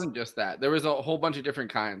 nowadays. it wasn't just that. There was a whole bunch of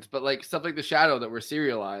different kinds, but like stuff like The Shadow that were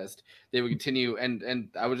serialized, they would continue. And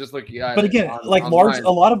I was just looking at But it again, like online.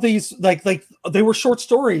 a lot of these, like they were short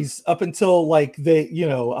stories up until like they, you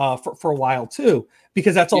know, for a while too,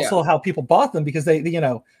 because that's also how people bought them, because they, you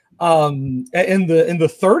know, in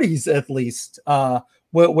the 30s at least,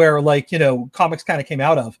 where like, you know, comics kind of came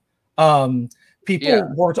out of,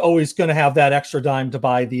 people weren't always going to have that extra dime to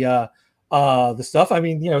buy the stuff. I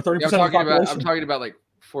mean, you know, 30% of the population. I'm talking about like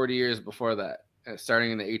 40 years before that,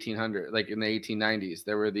 starting in the 1800s, like in the 1890s,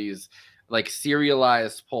 there were these like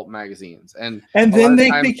serialized pulp magazines, and then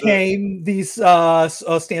they became these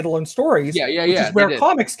standalone stories. Which is where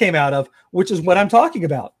comics came out of, which is what I'm talking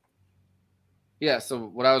about. Yeah. So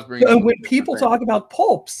what I was bringing So when people talk about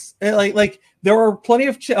pulps, like there are plenty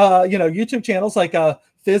of you know, YouTube channels like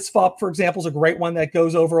FizzFop, for example, is a great one that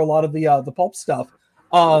goes over a lot of the pulp stuff.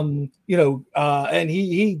 You know, and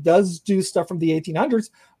he does do stuff from the 1800s,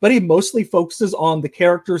 but he mostly focuses on the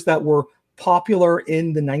characters that were popular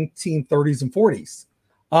in the 1930s and 40s,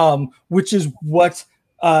 which is what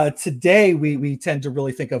today we tend to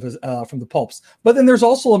really think of as from the pulps. But then there's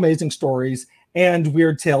also Amazing Stories and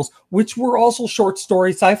Weird Tales, which were also short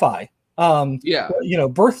story sci-fi. You know,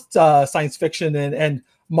 birthed science fiction and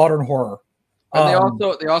modern horror. And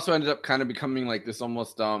they also ended up kind of becoming like this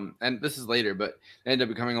almost and this is later, but they ended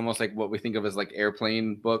up becoming almost like what we think of as like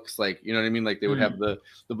airplane books, like, you know what I mean, like they would have the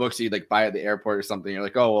books that you'd like buy at the airport or something. You're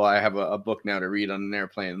like, oh well, I have a book now to read on an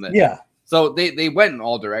airplane. So they went in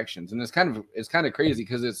all directions, and it's kind of crazy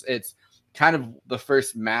because it's kind of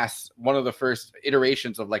one of the first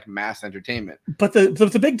iterations of like mass entertainment. But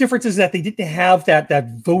the big difference is that they didn't have that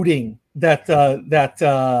voting that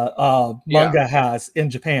manga has in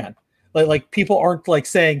Japan. Like people aren't like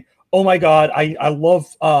saying, "Oh my God, I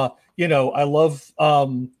love you know, I love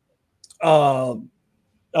and I'm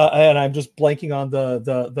just blanking on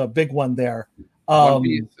the big one there. One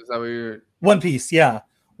Piece, is that what you're... One Piece, yeah,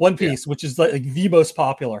 One Piece, which is like the most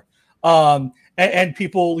popular. And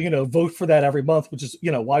people, you know, vote for that every month, which is,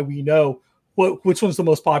 you know, why we know which one's the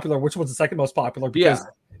most popular, which one's the second most popular, because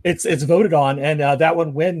it's voted on, and that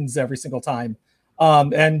one wins every single time.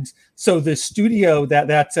 And so the studio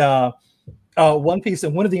that One Piece,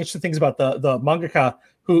 and one of the interesting things about the mangaka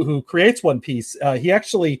who creates One Piece, he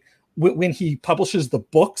actually, when he publishes the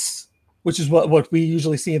books, which is what we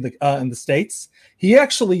usually see in the States, he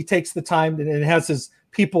actually takes the time and has his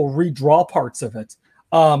people redraw parts of it.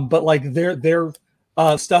 But like their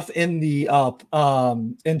stuff in the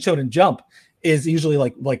in Shonen Jump is usually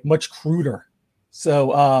like much cruder.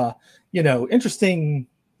 So you know, interesting.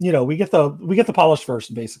 You know, we get the polished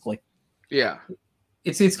version basically. Yeah,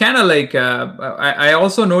 it's kind of like I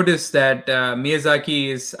also noticed that Miyazaki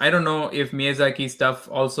is, I don't know if Miyazaki stuff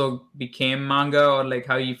also became manga or like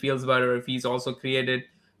how he feels about it, or if he's also created,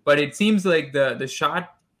 but it seems like the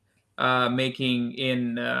shot making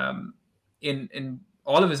in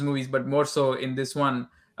all of his movies, but more so in this one,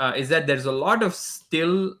 is that there's a lot of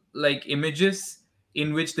still like images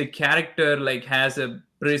in which the character like has a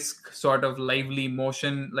brisk sort of lively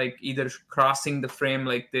motion, like either crossing the frame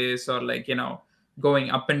like this, or like, you know,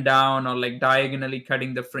 going up and down, or like diagonally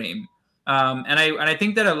cutting the frame. And I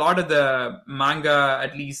think that a lot of the manga,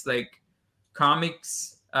 at least like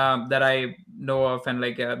comics that I know of, and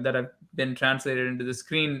like that have been translated into the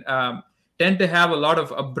screen, tend to have a lot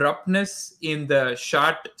of abruptness in the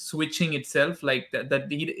shot switching itself. Like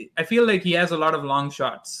I feel like he has a lot of long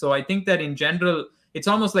shots. So I think that in general, it's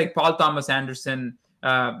almost like Paul Thomas Anderson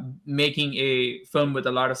making a film with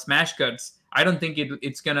a lot of smash cuts. I don't think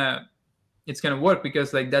it's gonna work,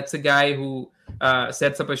 because like that's a guy who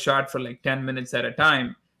sets up a shot for like 10 minutes at a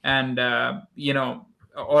time, and you know,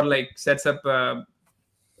 or like sets up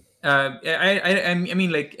I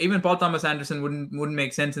mean, like even Paul Thomas Anderson wouldn't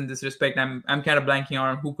make sense in this respect. I'm kind of blanking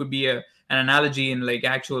on who could be an analogy in like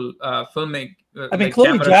actual filmmaking. I mean, like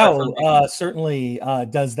Chloe Zhao certainly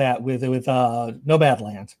does that with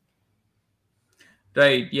Nomadland.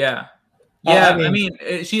 Right. Yeah. Yeah. I mean,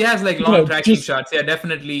 she has like long tracking shots. Yeah,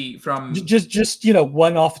 definitely from just you know,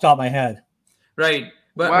 one off the top of my head. Right.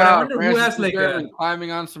 But wow, but I wonder who has like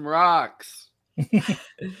climbing on some rocks.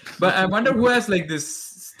 But I wonder who has like this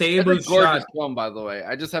stable it's a gorgeous shot. film, by the way.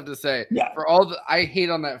 I just have to say, for all I hate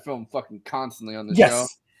on that film fucking constantly on the show,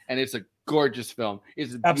 and it's a gorgeous film.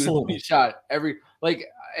 It's absolutely shot every like,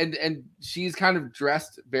 and she's kind of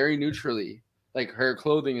dressed very neutrally. Like her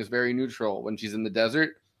clothing is very neutral when she's in the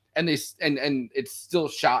desert, and and it's still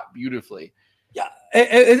shot beautifully. Yeah,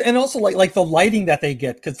 and also like the lighting that they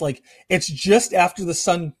get, because like it's just after the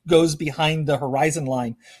sun goes behind the horizon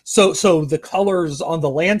line, so the colors on the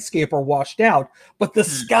landscape are washed out, but the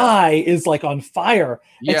sky is like on fire,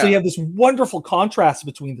 and so you have this wonderful contrast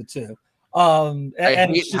between the two. I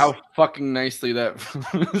hate just how fucking nicely that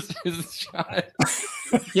is shot.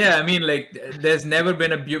 Yeah, I mean, like, there's never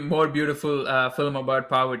been a more beautiful film about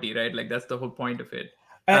poverty, right? Like, that's the whole point of it.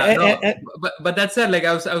 But that said, like,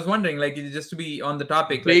 I was wondering, like, just to be on the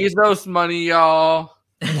topic, like, Bezos money, y'all.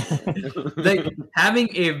 like having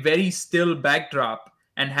a very still backdrop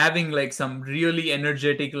and having like some really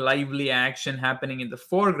energetic, lively action happening in the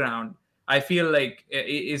foreground, I feel like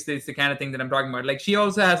is this the kind of thing that I'm talking about. Like, she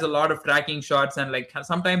also has a lot of tracking shots, and like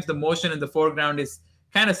sometimes the motion in the foreground is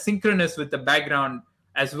kind of synchronous with the background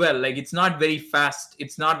as well. Like, it's not very fast.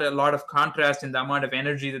 It's not a lot of contrast in the amount of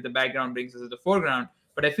energy that the background brings us to the foreground.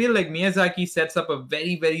 But I feel like Miyazaki sets up a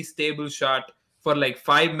very, very stable shot for like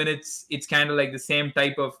 5 minutes. It's kind of like the same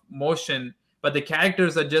type of motion, but the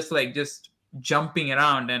characters are just jumping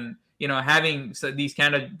around and, you know, having these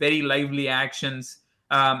kind of very lively actions.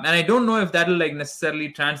 And I don't know if that'll like necessarily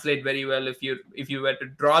translate very well if you were to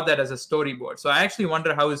draw that as a storyboard. So I actually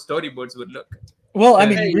wonder how his storyboards would look. Well, I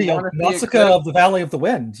mean, Nausicaa of the Valley of the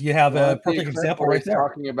Wind. You have a perfect example right there.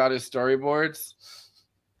 Talking about his storyboards.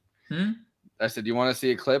 I said, you want to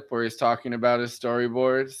see a clip where he's talking about his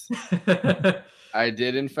storyboards? I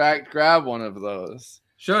did, in fact, grab one of those.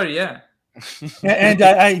 Sure, yeah. And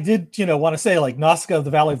I did, want to say, like, Nausicaa of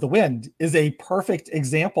the Valley of the Wind is a perfect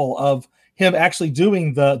example of him actually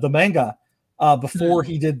doing the manga before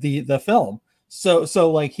he did the film.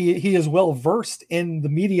 So like he is well versed in the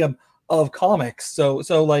medium of comics. So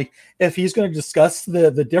like if he's going to discuss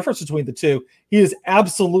the difference between the two, he is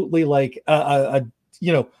absolutely like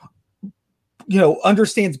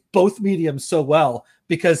understands both mediums so well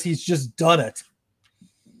because he's just done it.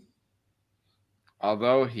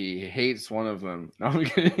 Although he hates one of them. No, I'm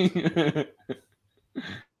kidding.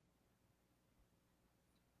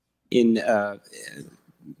 In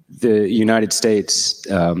the United States,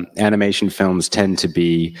 animation films tend to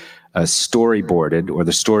be storyboarded, or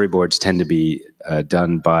the storyboards tend to be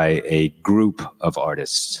done by a group of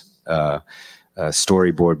artists,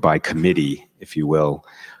 storyboard by committee, if you will.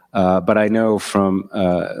 But I know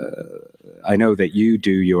that you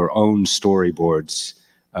do your own storyboards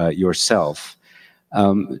yourself.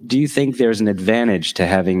 Do you think there's an advantage to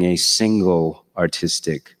having a single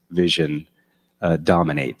artistic vision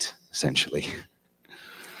dominate, essentially?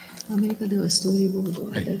 アメリカではストーリーボード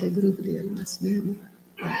は大体グループでやりますね。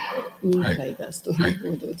委員会がストーリーボ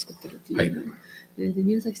ードを作ってるっていうので、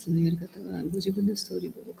宮崎さんのやり方はご自分でストーリ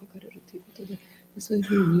ーボードを書かれるということで、そういう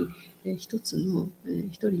ふうに一人の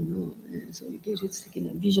そういう芸術的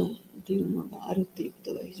なビジョンっていうのがあるっていうこ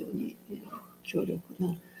とが非常に強力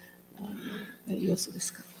な要素で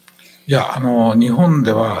すか？いや、日本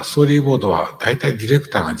ではストーリーボードは大体ディレク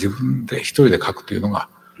ターが自分で一人で書くというのが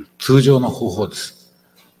通常の方法です。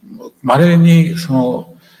稀にそ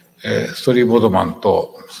の、ストーリーボードマン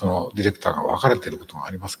とそのディレクターが分かれていることが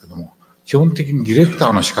ありますけども、基本的にディレクタ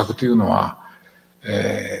ーの資格というのは、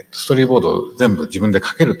ストーリーボードを全部自分で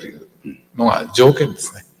書けるというのが条件で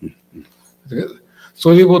すね。ス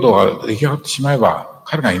トーリーボードが出来上がってしまえば、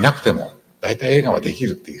彼がいなくても大体映画はでき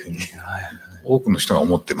るっていうふうに多くの人が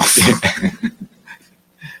思ってますね。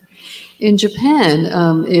In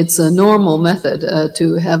Japan, it's a normal method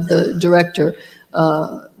to have the director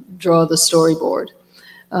draw the storyboard.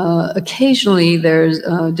 Occasionally, there's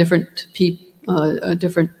different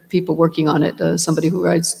people working on it. Somebody who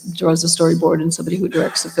draws the storyboard, and somebody who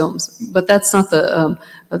directs the films. But that's not the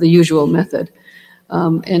usual method.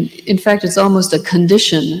 And in fact, it's almost a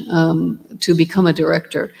condition to become a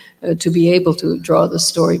director, to be able to draw the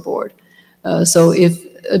storyboard. So if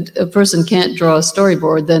a person can't draw a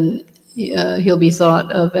storyboard, then he'll be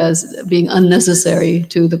thought of as being unnecessary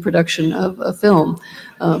to the production of a film,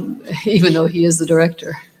 even though he is the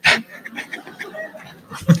director.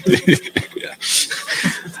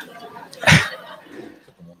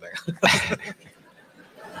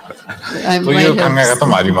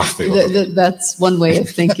 That's one way of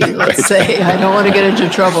thinking, let's say. I don't want to get into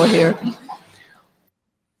trouble here.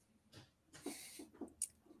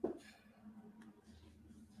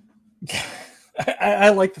 I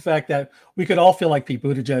like the fact that we could all feel like Pete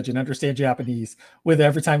Buttigieg and understand Japanese with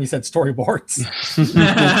every time he said storyboards.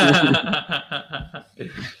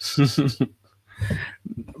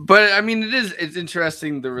 But I mean, it's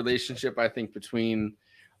interesting, the relationship, I think, between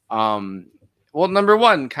number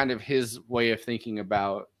one, kind of his way of thinking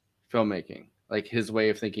about filmmaking, like his way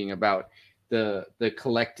of thinking about the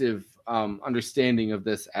collective understanding of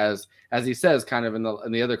this as he says, kind of in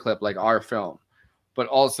the other clip, like our film, but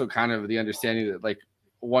also kind of the understanding that like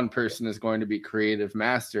one person is going to be creative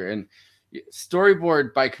master. And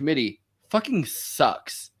storyboard by committee fucking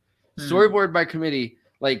sucks. Storyboard by committee,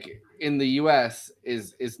 like in the US,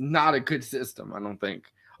 is not a good system, I don't think,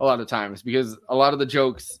 a lot of times, because a lot of the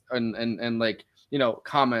jokes and like, you know,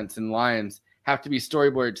 comments and lines have to be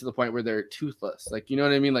storyboarded to the point where they're toothless. Like, you know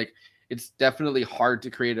what I mean? Like, it's definitely hard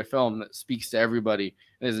to create a film that speaks to everybody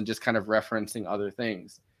and isn't just kind of referencing other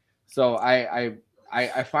things. So I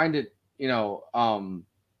find it, you know,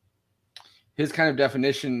 his kind of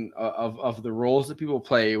definition of the roles that people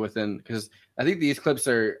play within, because I think these clips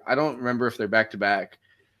are, I don't remember if they're back to back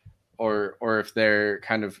or if they're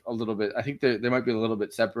kind of a little bit, I think they might be a little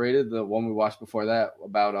bit separated. The one we watched before that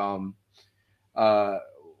about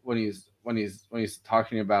when he's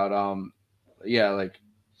talking about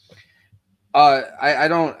I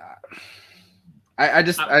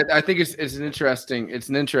think it's an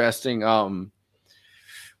interesting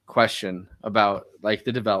question about like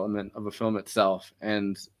the development of a film itself,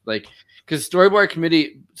 and like, because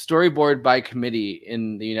storyboard by committee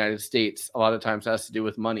in the United States a lot of times has to do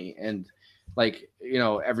with money and like, you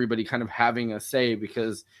know, everybody kind of having a say,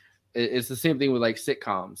 because it's the same thing with like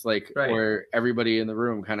sitcoms, like where everybody in the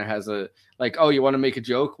room kind of has a like, oh, you want to make a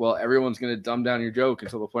joke? Well, everyone's going to dumb down your joke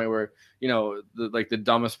until the point where, you know, the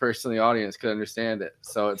dumbest person in the audience could understand it.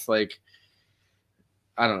 So it's like,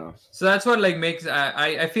 I don't know. So that's what like makes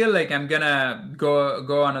I feel like I'm gonna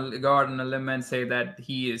go out on a limb and say that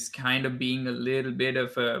he is kind of being a little bit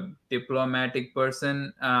of a diplomatic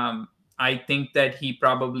person. I think that he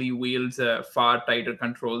probably wields a far tighter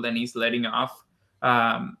control than he's letting off.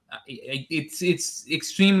 It's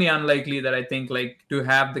extremely unlikely that I think like to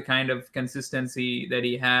have the kind of consistency that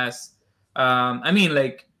he has. I mean,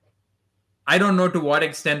 like, I don't know to what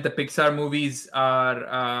extent the Pixar movies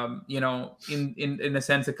are, you know, in a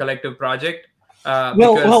sense, a collective project.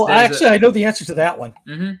 Well, actually, I know the answer to that one.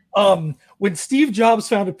 Mm-hmm. When Steve Jobs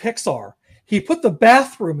founded Pixar, he put the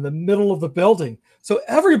bathroom in the middle of the building so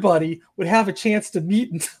everybody would have a chance to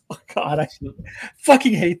meet. And oh God, I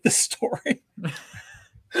fucking hate this story.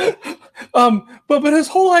 But his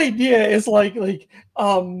whole idea is like you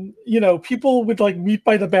know, people would like meet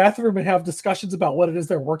by the bathroom and have discussions about what it is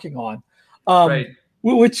they're working on.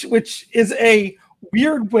 Which is a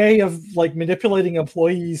weird way of like manipulating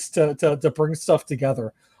employees to bring stuff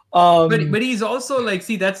together. But he's also like,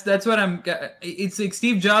 see, that's what it's like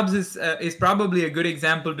Steve Jobs is probably a good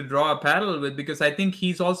example to draw a parallel with, because I think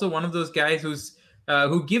he's also one of those guys who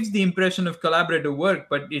gives the impression of collaborative work,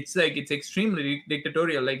 but it's like it's extremely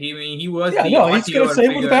dictatorial. Like he was he's gonna say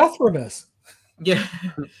where the bathroom is. Yeah,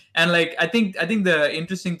 and like I think the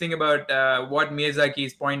interesting thing about what Miyazaki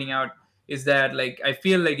is pointing out is that like I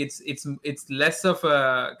feel like it's less of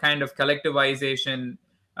a kind of collectivization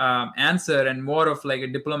answer and more of like a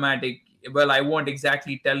diplomatic, well, I won't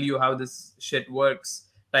exactly tell you how this shit works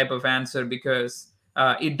type of answer, because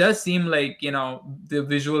it does seem like, you know, the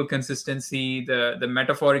visual consistency, the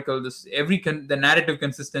metaphorical, the narrative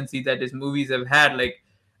consistency that his movies have had, like,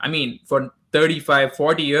 I mean, for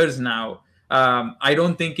 35-40 years now, I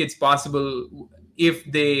don't think it's possible if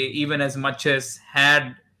they even as much as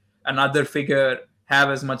had another figure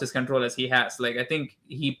have as much as control as he has. Like, I think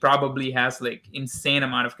he probably has like insane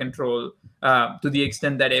amount of control to the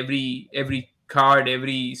extent that every card,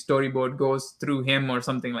 every storyboard goes through him or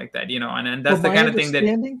something like that, you know, and that's the kind of thing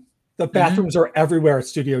that the bathrooms are everywhere at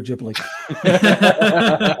Studio Ghibli.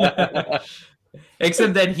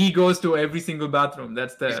 Except that he goes to every single bathroom.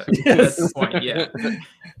 That's the point. Yeah.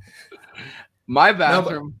 My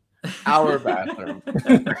bathroom. Our bathroom.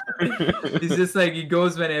 It's just like he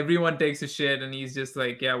goes when everyone takes a shit, and he's just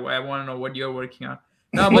like, "Yeah, I want to know what you're working on."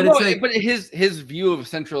 No, but it's like, but his view of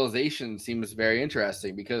centralization seems very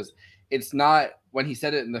interesting, because it's not, when he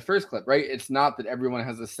said it in the first clip, right? It's not that everyone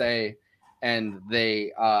has a say and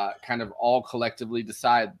they kind of all collectively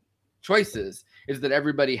decide choices. It's that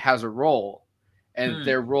everybody has a role, and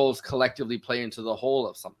their roles collectively play into the whole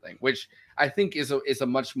of something, which I think is a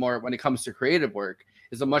much more, when it comes to creative work,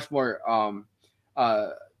 is a much more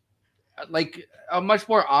like a much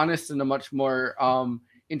more honest and a much more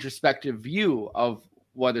introspective view of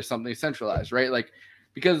whether something is centralized, right? Like,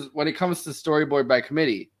 because when it comes to storyboard by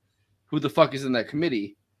committee, who the fuck is in that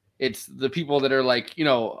committee? It's the people that are like, you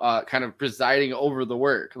know, kind of presiding over the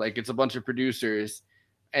work. Like, it's a bunch of producers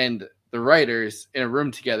and the writers in a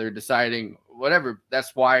room together deciding whatever.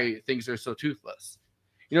 That's why things are so toothless.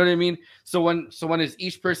 You know what I mean? So when is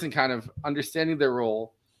each person kind of understanding their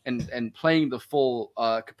role and playing the full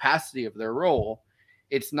capacity of their role,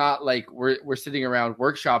 it's not like we're sitting around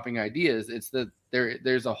workshopping ideas. It's that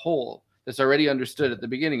there's a whole that's already understood at the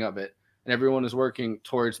beginning of it, and everyone is working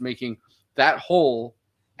towards making that whole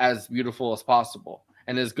as beautiful as possible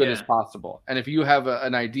and as good as possible. And if you have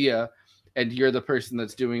an idea and you're the person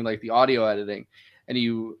that's doing like the audio editing, and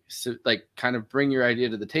you like kind of bring your idea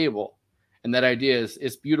to the table, and that idea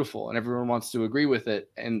is beautiful and everyone wants to agree with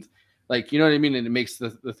it, and like, you know what I mean, and it makes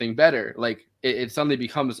the thing better, like it suddenly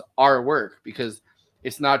becomes our work, because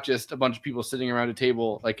it's not just a bunch of people sitting around a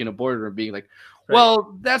table like in a boardroom being like,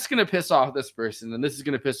 well, that's going to piss off this person and this is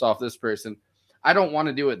going to piss off this person. I don't want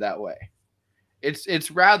to do it that way. It's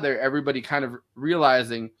rather everybody kind of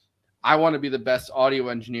realizing, I want to be the best audio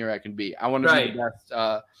engineer I can be. I want to be the best,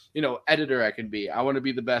 editor I can be. I want to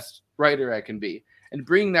be the best writer I can be, and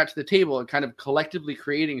bringing that to the table and kind of collectively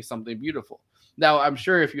creating something beautiful. Now, I'm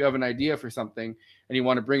sure if you have an idea for something and you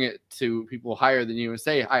want to bring it to people higher than you and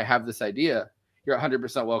say, I have this idea, you're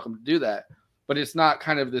 100% welcome to do that. But it's not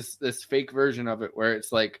kind of this fake version of it where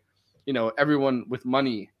it's like, everyone with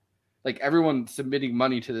money, like everyone submitting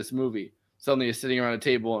money to this movie suddenly is sitting around a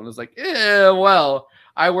table and is like, well,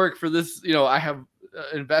 I work for this, I have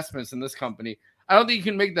investments in this company. I don't think you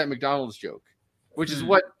can make that McDonald's joke, which is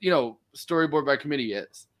what, storyboard by committee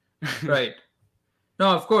is. Right. No,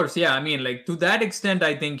 of course. Yeah. I mean, like, to that extent,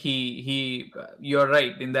 I think you're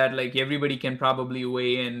right in that, like, everybody can probably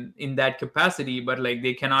weigh in that capacity, but like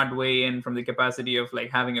they cannot weigh in from the capacity of like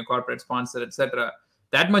having a corporate sponsor, etc.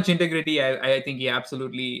 That much integrity, I think he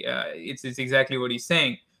absolutely, it's exactly what he's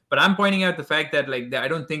saying. But I'm pointing out the fact that like I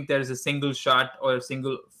don't think there's a single shot or a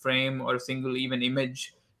single frame or a single even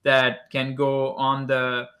image that can go on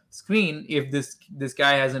the screen if this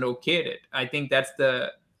guy hasn't okayed it. I think that's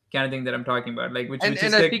the kind of thing that I'm talking about. Like,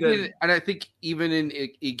 I think even in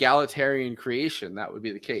egalitarian creation, that would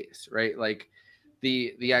be the case, right? Like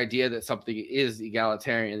the idea that something is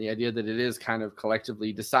egalitarian, the idea that it is kind of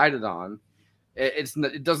collectively decided on.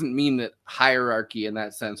 It doesn't mean that hierarchy in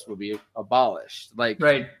that sense will be abolished. Like,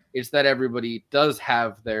 it's that everybody does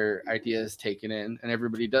have their ideas taken in, and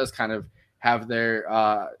everybody does kind of have their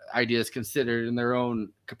ideas considered in their own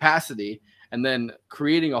capacity, and then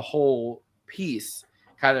creating a whole piece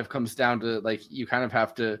kind of comes down to like you kind of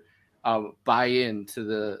have to buy in to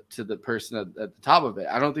the person at the top of it.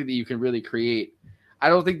 I don't think that you can really create. I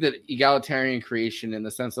don't think that egalitarian creation in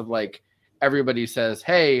the sense of like everybody says,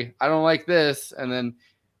 hey, I don't like this, and then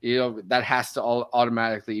that has to all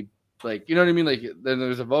automatically, like, you know what I mean, like then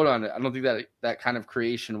there's a vote on it. I don't think that kind of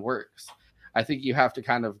creation works. I think you have to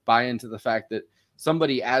kind of buy into the fact that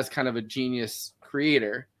somebody as kind of a genius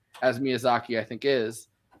creator, as Miyazaki I think is,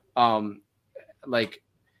 like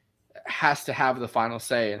has to have the final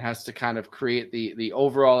say and has to kind of create the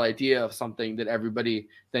overall idea of something that everybody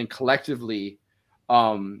then collectively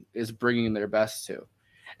is bringing their best to.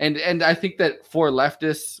 And I think that for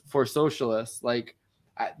leftists, for socialists, like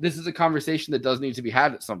this is a conversation that does need to be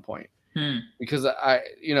had at some point. Because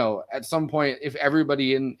at some point, if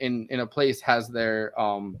everybody in a place has their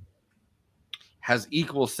has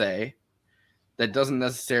equal say, that doesn't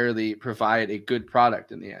necessarily provide a good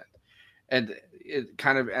product in the end. And it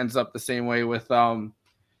kind of ends up the same way with even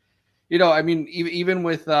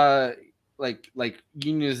with like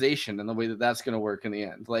unionization and the way that that's going to work in the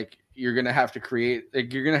end. Like you're going to have to create,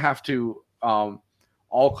 like you're going to have to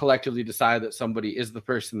all collectively decide that somebody is the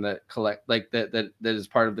person that that is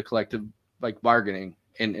part of the collective like bargaining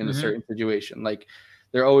in a certain situation. Like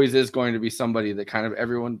there always is going to be somebody that kind of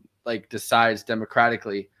everyone like decides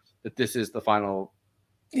democratically that this is the final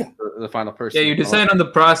the final person. Yeah, you decide on the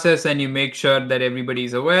process and you make sure that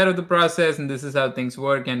everybody's aware of the process and this is how things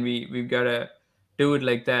work and we've got to do it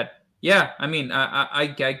like that. Yeah, I mean, I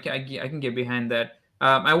can get behind that.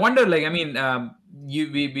 I wonder, like, I mean,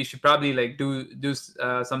 we should probably like do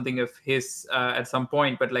something of his at some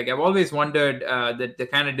point. But like, I've always wondered that the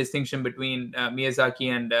kind of distinction between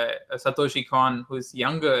Miyazaki and Satoshi Kon, who's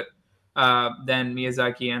younger than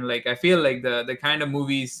Miyazaki, and like I feel like the kind of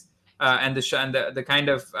movies and the kind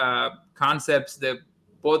of concepts that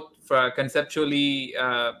both conceptually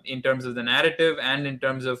in terms of the narrative and in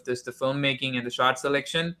terms of the filmmaking and the shot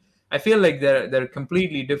selection. I feel like they're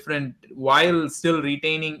completely different while still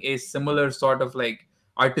retaining a similar sort of like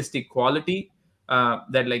artistic quality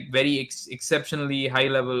that like very exceptionally high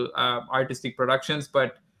level artistic productions.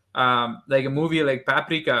 But like a movie like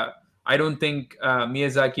Paprika, I don't think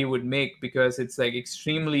Miyazaki would make because it's like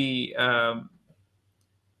extremely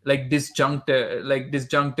disjunctive.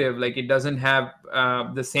 Like it doesn't have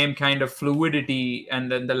the same kind of fluidity and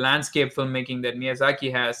then the landscape filmmaking that Miyazaki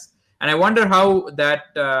has. And I wonder how that,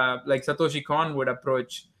 like Satoshi Kon would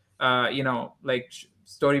approach, like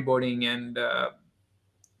storyboarding and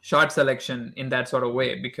shot selection in that sort of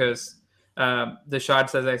way, because the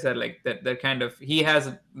shots, as I said, like that kind of, he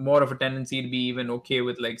has more of a tendency to be even okay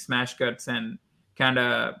with like smash cuts and kind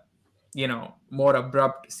of, you know, more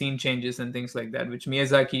abrupt scene changes and things like that, which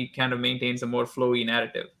Miyazaki kind of maintains a more flowy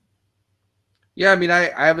narrative. Yeah, I mean,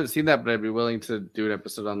 I haven't seen that, but I'd be willing to do an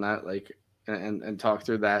episode on that, like, and talk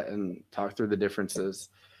through that and talk through the differences.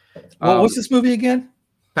 What's this movie again?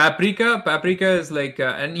 Paprika is like,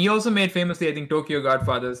 and he also made famously, I think, Tokyo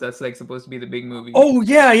Godfathers. That's like supposed to be the big movie. Oh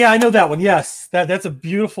yeah, I know that one. Yes, that's a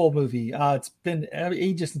beautiful movie. It's been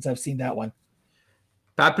ages since I've seen that one.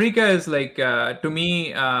 Paprika is like, to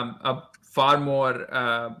me, a far more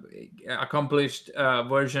accomplished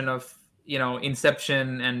version of, you know,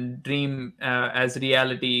 Inception and Dream as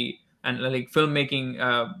reality, and like filmmaking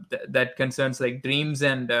that concerns like dreams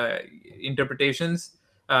and interpretations.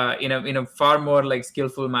 In a far more like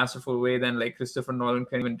skillful, masterful way than like Christopher Nolan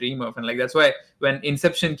can even dream of. And like that's why when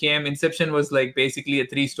Inception came, Inception was like basically a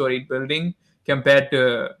 3-storied building compared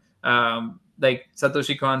to like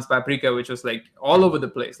Satoshi Kon's Paprika, which was like all over the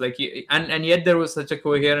place. Like and yet there was such a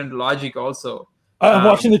coherent logic also. I'm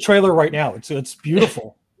watching the trailer right now. It's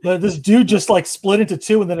beautiful. This dude just like split into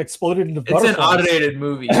two and then exploded into butterflies. It's an R-rated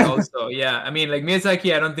movie also. Yeah, I mean, like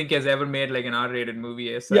Miyazaki, I don't think has ever made like an R-rated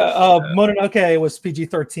movie as such. Yeah, Mononoke was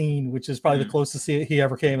PG-13, which is probably the closest he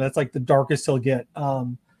ever came. That's like the darkest he'll get.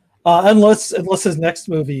 Unless his next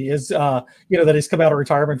movie is that he's come out of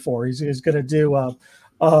retirement for. He's going to do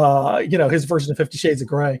his version of 50 Shades of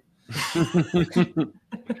Grey.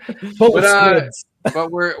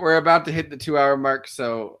 But we're about to hit the 2-hour mark,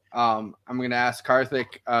 so I'm going to ask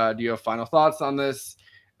Karthik, do you have final thoughts on this?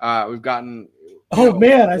 We've gotten.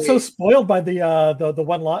 Man, I'm so spoiled by the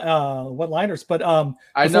one-liners. But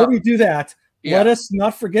before we do that, let us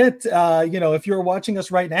not forget. If you're watching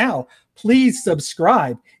us right now, please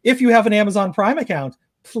subscribe. If you have an Amazon Prime account,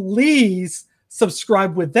 please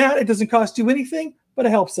subscribe with that. It doesn't cost you anything, but it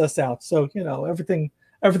helps us out. So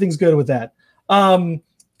everything's good with that.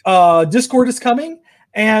 Discord is coming,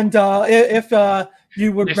 and if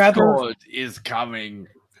you would Discord is coming.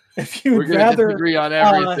 If you would rather disagree on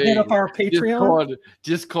everything, hit up our Patreon.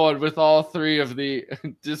 Discord with all three of the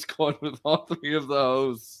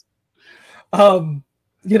hosts.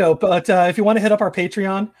 But if you want to hit up our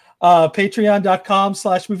Patreon,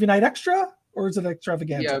 patreon.com/movie night extra, or is it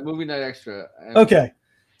extravaganza? Yeah, movie night extra. Okay.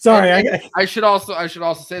 Sorry. I should also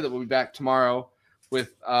say that we'll be back tomorrow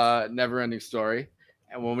with Never Ending Story.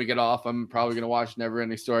 And when we get off, I'm probably going to watch Never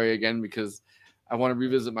Ending Story again because I want to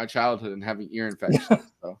revisit my childhood and having ear infections.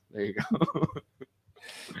 So there you go.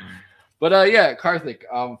 But Karthik,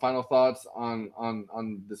 final thoughts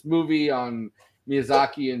on this movie, on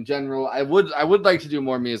Miyazaki in general. I would like to do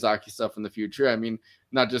more Miyazaki stuff in the future. I mean,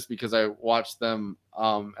 not just because I watched them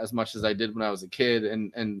as much as I did when I was a kid,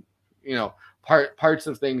 and parts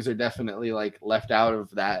of things are definitely like left out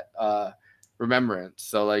of that remembrance.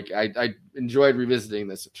 So like I enjoyed revisiting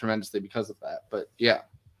this tremendously because of that. But yeah.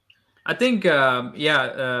 I think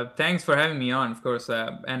thanks for having me on, of course,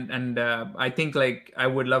 and I think like I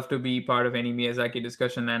would love to be part of any Miyazaki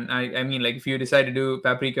discussion, and I mean like if you decide to do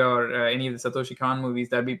Paprika or any of the Satoshi Kon movies,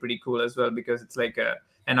 that'd be pretty cool as well, because it's like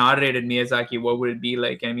an R-rated Miyazaki. What would it be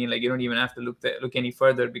like? I mean, like you don't even have to look any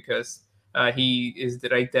further because he is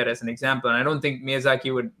right there as an example. And I don't think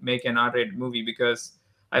Miyazaki would make an R-rated movie because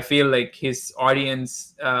I feel like his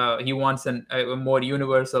audience, he wants a more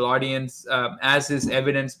universal audience, as is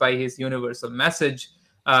evidenced by his universal message,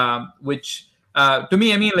 which to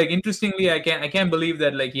me, I mean, like interestingly, I can't believe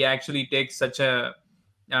that like he actually takes such offense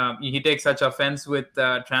with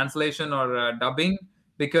translation or dubbing,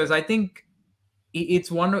 because I think it's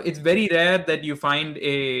very rare that you find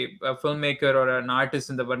a filmmaker or an artist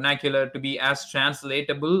in the vernacular to be as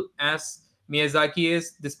translatable as Miyazaki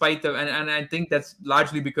is, despite and I think that's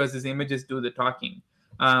largely because his images do the talking,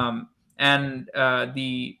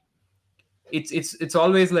 it's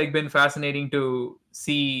always like been fascinating to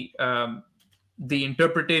see the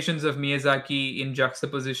interpretations of Miyazaki in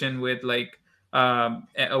juxtaposition with like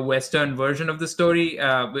a Western version of the story,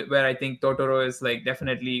 where I think Totoro is like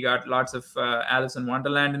definitely got lots of Alice in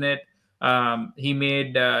Wonderland in it. He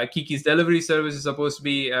made Kiki's Delivery Service is supposed to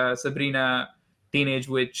be Sabrina Teenage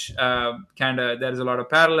Witch, there's a lot of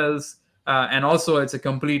parallels, and also it's a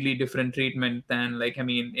completely different treatment than like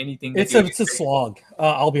anything. It's a slog.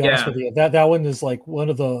 I'll be honest with you. That one is like one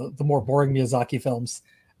of the more boring Miyazaki films.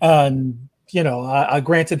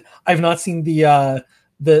 Granted, I've not seen the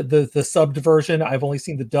subbed version. I've only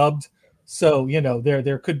seen the dubbed. So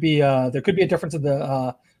there could be a difference in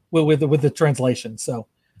the with the translation. So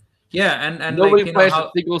yeah, and nobody plants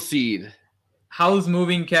a single seed. Howl's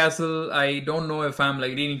Moving Castle, I don't know if I'm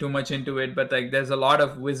like reading too much into it, but like there's a lot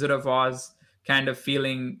of Wizard of Oz kind of feel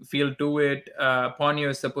to it. Ponyo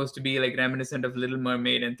is supposed to be like reminiscent of Little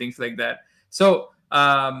Mermaid and things like that. So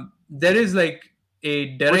there is like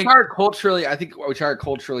a direct, which are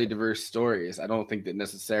culturally diverse stories. I don't think that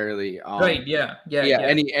necessarily right. Yeah.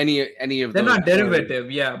 Any of they're those not derivative.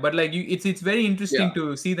 Yeah, but like it's very interesting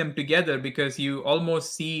to see them together because you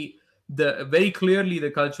almost see very clearly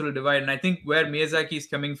the cultural divide. And I think where Miyazaki is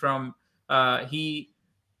coming from, I'm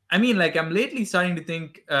lately starting to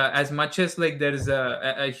think as much as like there's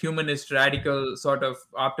a humanist, radical sort of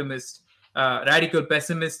optimist, radical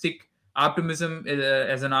pessimistic optimism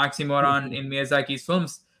as an oxymoron in Miyazaki's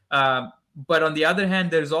films. But on the other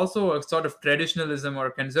hand, there's also a sort of traditionalism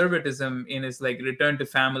or conservatism in his like return to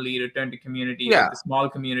family, return to community, like the small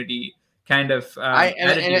community kind of.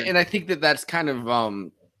 And I think that's kind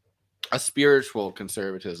of a spiritual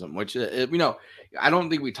conservatism, which I don't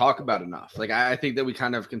think we talk about enough. Like I think that we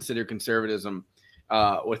kind of consider conservatism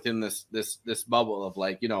within this bubble of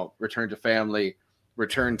like return to family,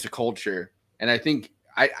 return to culture, and I think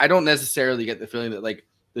I don't necessarily get the feeling that like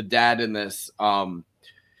the dad in this,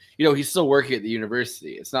 he's still working at the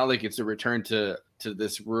university. It's not like it's a return to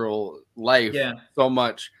this rural life so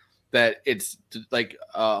much that it's like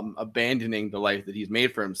abandoning the life that he's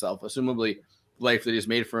made for himself. Assumably, life that he's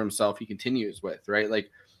made for himself, he continues with, right? Like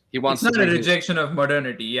he wants. It's not a rejection of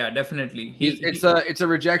modernity. Yeah, definitely. It's a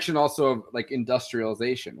rejection also of like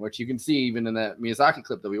industrialization, which you can see even in that Miyazaki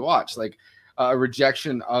clip that we watched, like a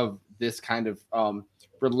rejection of this kind of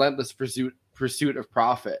relentless pursuit of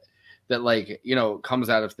profit that like comes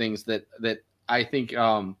out of things that I think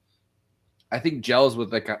gels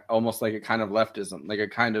with like almost like a kind of leftism, like a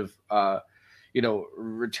kind of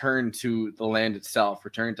return to the land itself,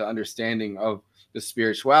 return to understanding of the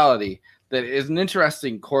spirituality that is an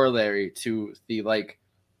interesting corollary to the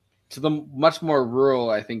much more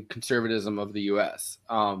rural, I think, conservatism of the US.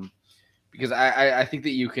 Because I think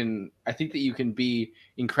that you can be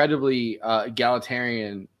incredibly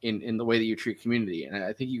egalitarian in the way that you treat community, and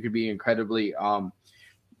I think you could be incredibly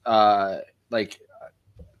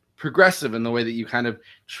progressive in the way that you kind of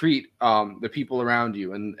treat the people around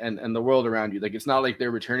you and the world around you. Like it's not like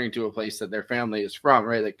they're returning to a place that their family is from,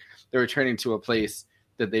 right? Like they're returning to a place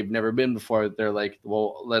that they've never been before. They're like,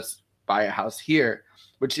 well, let's buy a house here,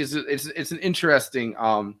 which is it's an interesting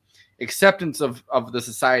acceptance of the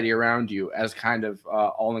society around you as kind of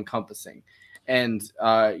all encompassing, and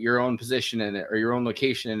your own position in it or your own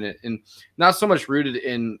location in it, and not so much rooted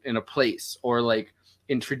in a place or like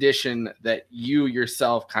in tradition that you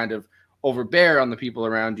yourself kind of overbear on the people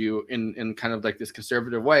around you in kind of like this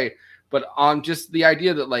conservative way, but on just the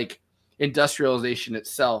idea that like industrialization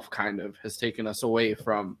itself kind of has taken us away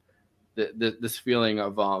from this feeling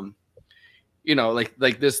of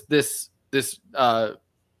this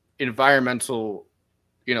environmental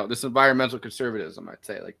conservatism. I'd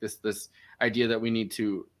say like this idea that we need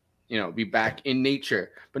to be back in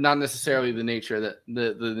nature, but not necessarily the nature that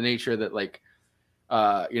the nature that like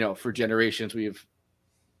for generations we've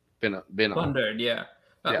been plundered.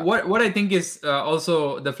 What I think is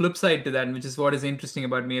also the flip side to that, which is what is interesting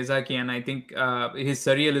about Miyazaki, and I think his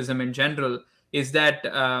surrealism in general, is that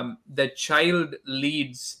the child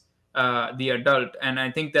leads the adult, and I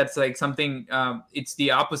think that's like something. It's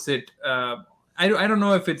the opposite. I don't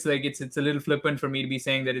know if it's like it's a little flippant for me to be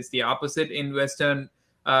saying that it's the opposite in Western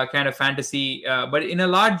kind of fantasy, but in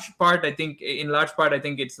large part I think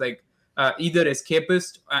it's like either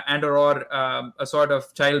escapist and or a sort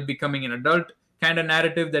of child becoming an adult kind of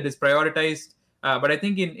narrative that is prioritized. But I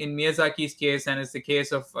think in Miyazaki's case, and it's the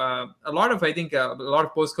case of a lot of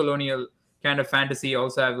post-colonial kind of fantasy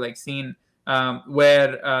also I've like seen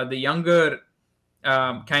where the younger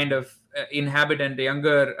kind of inhabitant, the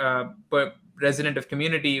younger resident of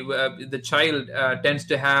community, the child tends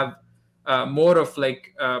to have more of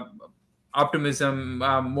like optimism,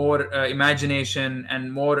 more imagination,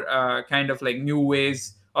 and more kind of like new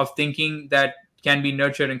ways of thinking that can be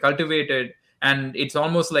nurtured and cultivated. And it's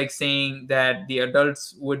almost like saying that the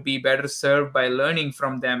adults would be better served by learning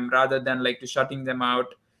from them rather than like to shutting them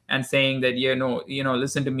out and saying that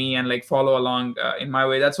listen to me and like follow along in my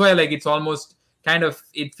way. That's why like it's almost kind of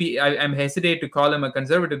I'm hesitate to call him a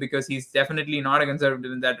conservative, because he's definitely not a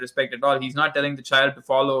conservative in that respect at all. He's not telling the child to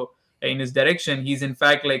follow in his direction. He's in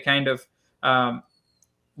fact like kind of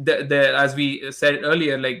as we said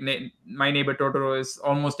earlier, like My Neighbor Totoro is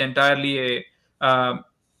almost entirely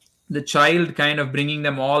the child kind of bringing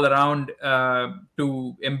them all around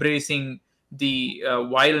to embracing the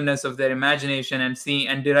wildness of their imagination and seeing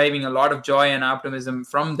and deriving a lot of joy and optimism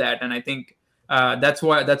from that. And I think that's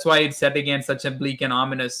why it's set against such a bleak and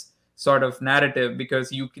ominous sort of narrative,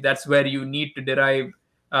 because that's where you need to derive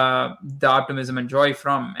the optimism and joy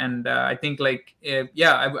from. And I think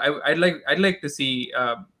I'd like to see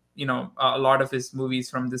a lot of his movies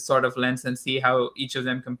from this sort of lens and see how each of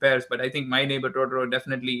them compares. But I think My Neighbor Totoro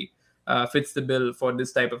definitely fits the bill for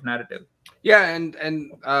this type of narrative. Yeah, and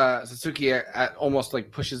Suzuki almost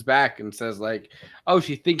like pushes back and says like, oh,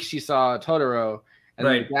 she thinks she saw Totoro. And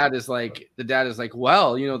right. the dad is like,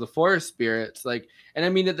 well, the forest spirits, like, and I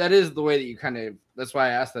mean that is the way that you kind of, that's why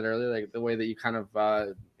I asked that earlier, like the way that you kind of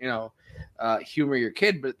humor your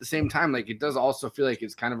kid, but at the same time, like it does also feel like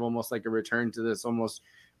it's kind of almost like a return to this almost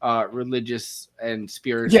religious and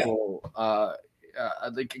spiritual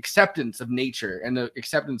like acceptance of nature, and the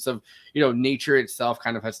acceptance of nature itself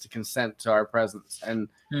kind of has to consent to our presence.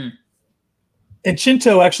 And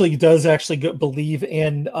Shinto actually does believe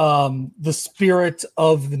in the spirit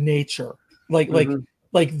of the nature, like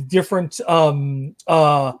different.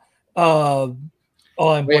 I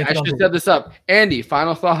should set this up. Andy,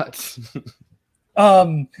 final thoughts.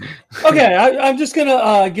 Okay, I'm just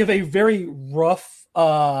gonna give a very rough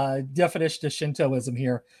definition of Shintoism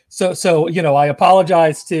here. So I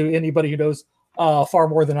apologize to anybody who knows far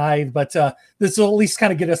more than I, but this will at least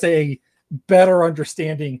kind of get us a better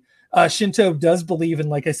understanding. Shinto does believe in,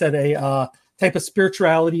 like I said, a type of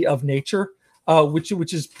spirituality of nature,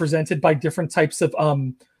 which is presented by different types of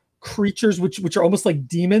creatures, which are almost like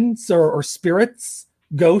demons or spirits,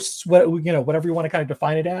 ghosts, whatever you want to kind of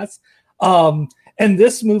define it as. And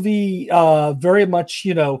this movie very much,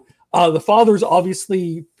 the father's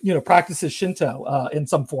obviously, practices Shinto in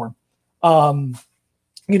some form. We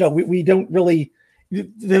don't really,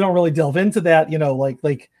 they don't really delve into that,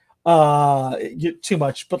 too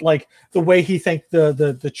much, but like the way he thanked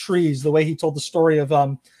the trees, the way he told the story of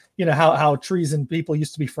how trees and people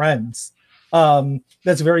used to be friends,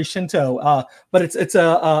 that's very Shinto, but it's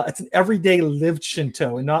an everyday lived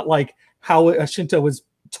Shinto, and not like how a Shinto was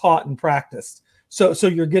taught and practiced. So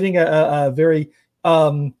you're getting a very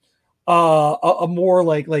a more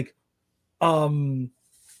like a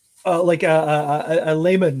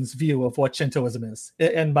layman's view of what Shintoism is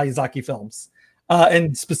in Miyazaki films.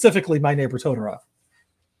 And specifically My Neighbor Totoro.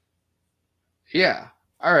 Yeah.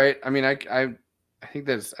 All right. I mean, I think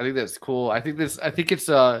that's cool. I think it's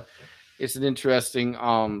an interesting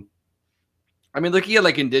I mean, looking at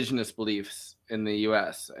like indigenous beliefs in the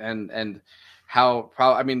US and how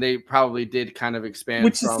they probably did kind of expand,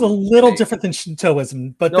 which is a little different than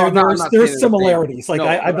Shintoism, but there's similarities. Like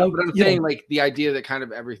I'm saying like the idea that kind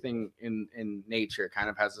of everything in nature kind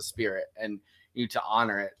of has a spirit, and you to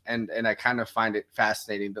honor it, and I kind of find it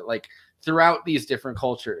fascinating that like throughout these different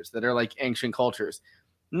cultures that are like ancient cultures,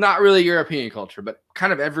 not really European culture, but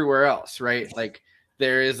kind of everywhere else, right? Like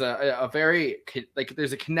there is a very like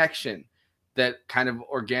there's a connection that kind of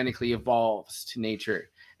organically evolves to nature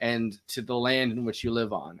and to the land in which you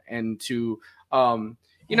live on, and to I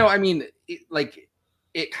mean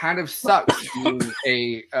it kind of sucks being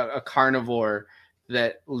a carnivore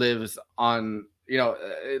that lives on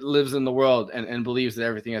it lives in the world and believes that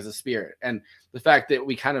everything has a spirit, and the fact that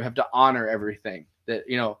we kind of have to honor everything that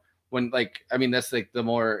when that's like the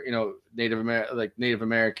more Native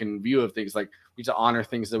American view of things, like we need to honor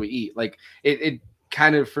things that we eat. Like it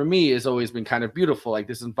kind of for me has always been kind of beautiful, like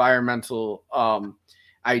this environmental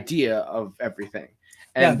idea of everything.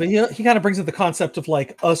 And but he kind of brings in the concept of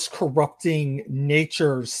like us corrupting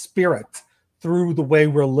nature's spirit through the way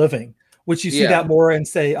we're living, which you see that more in,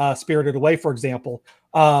 say, Spirited Away, for example,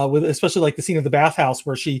 with especially like the scene of the bathhouse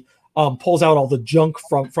where she pulls out all the junk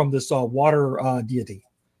from this water deity.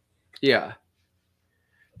 Yeah.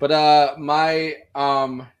 But my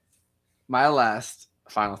last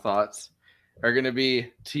final thoughts are going to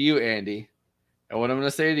be to you, Andy. And what I'm going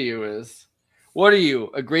to say to you is, what are you,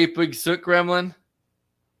 a great big soot gremlin?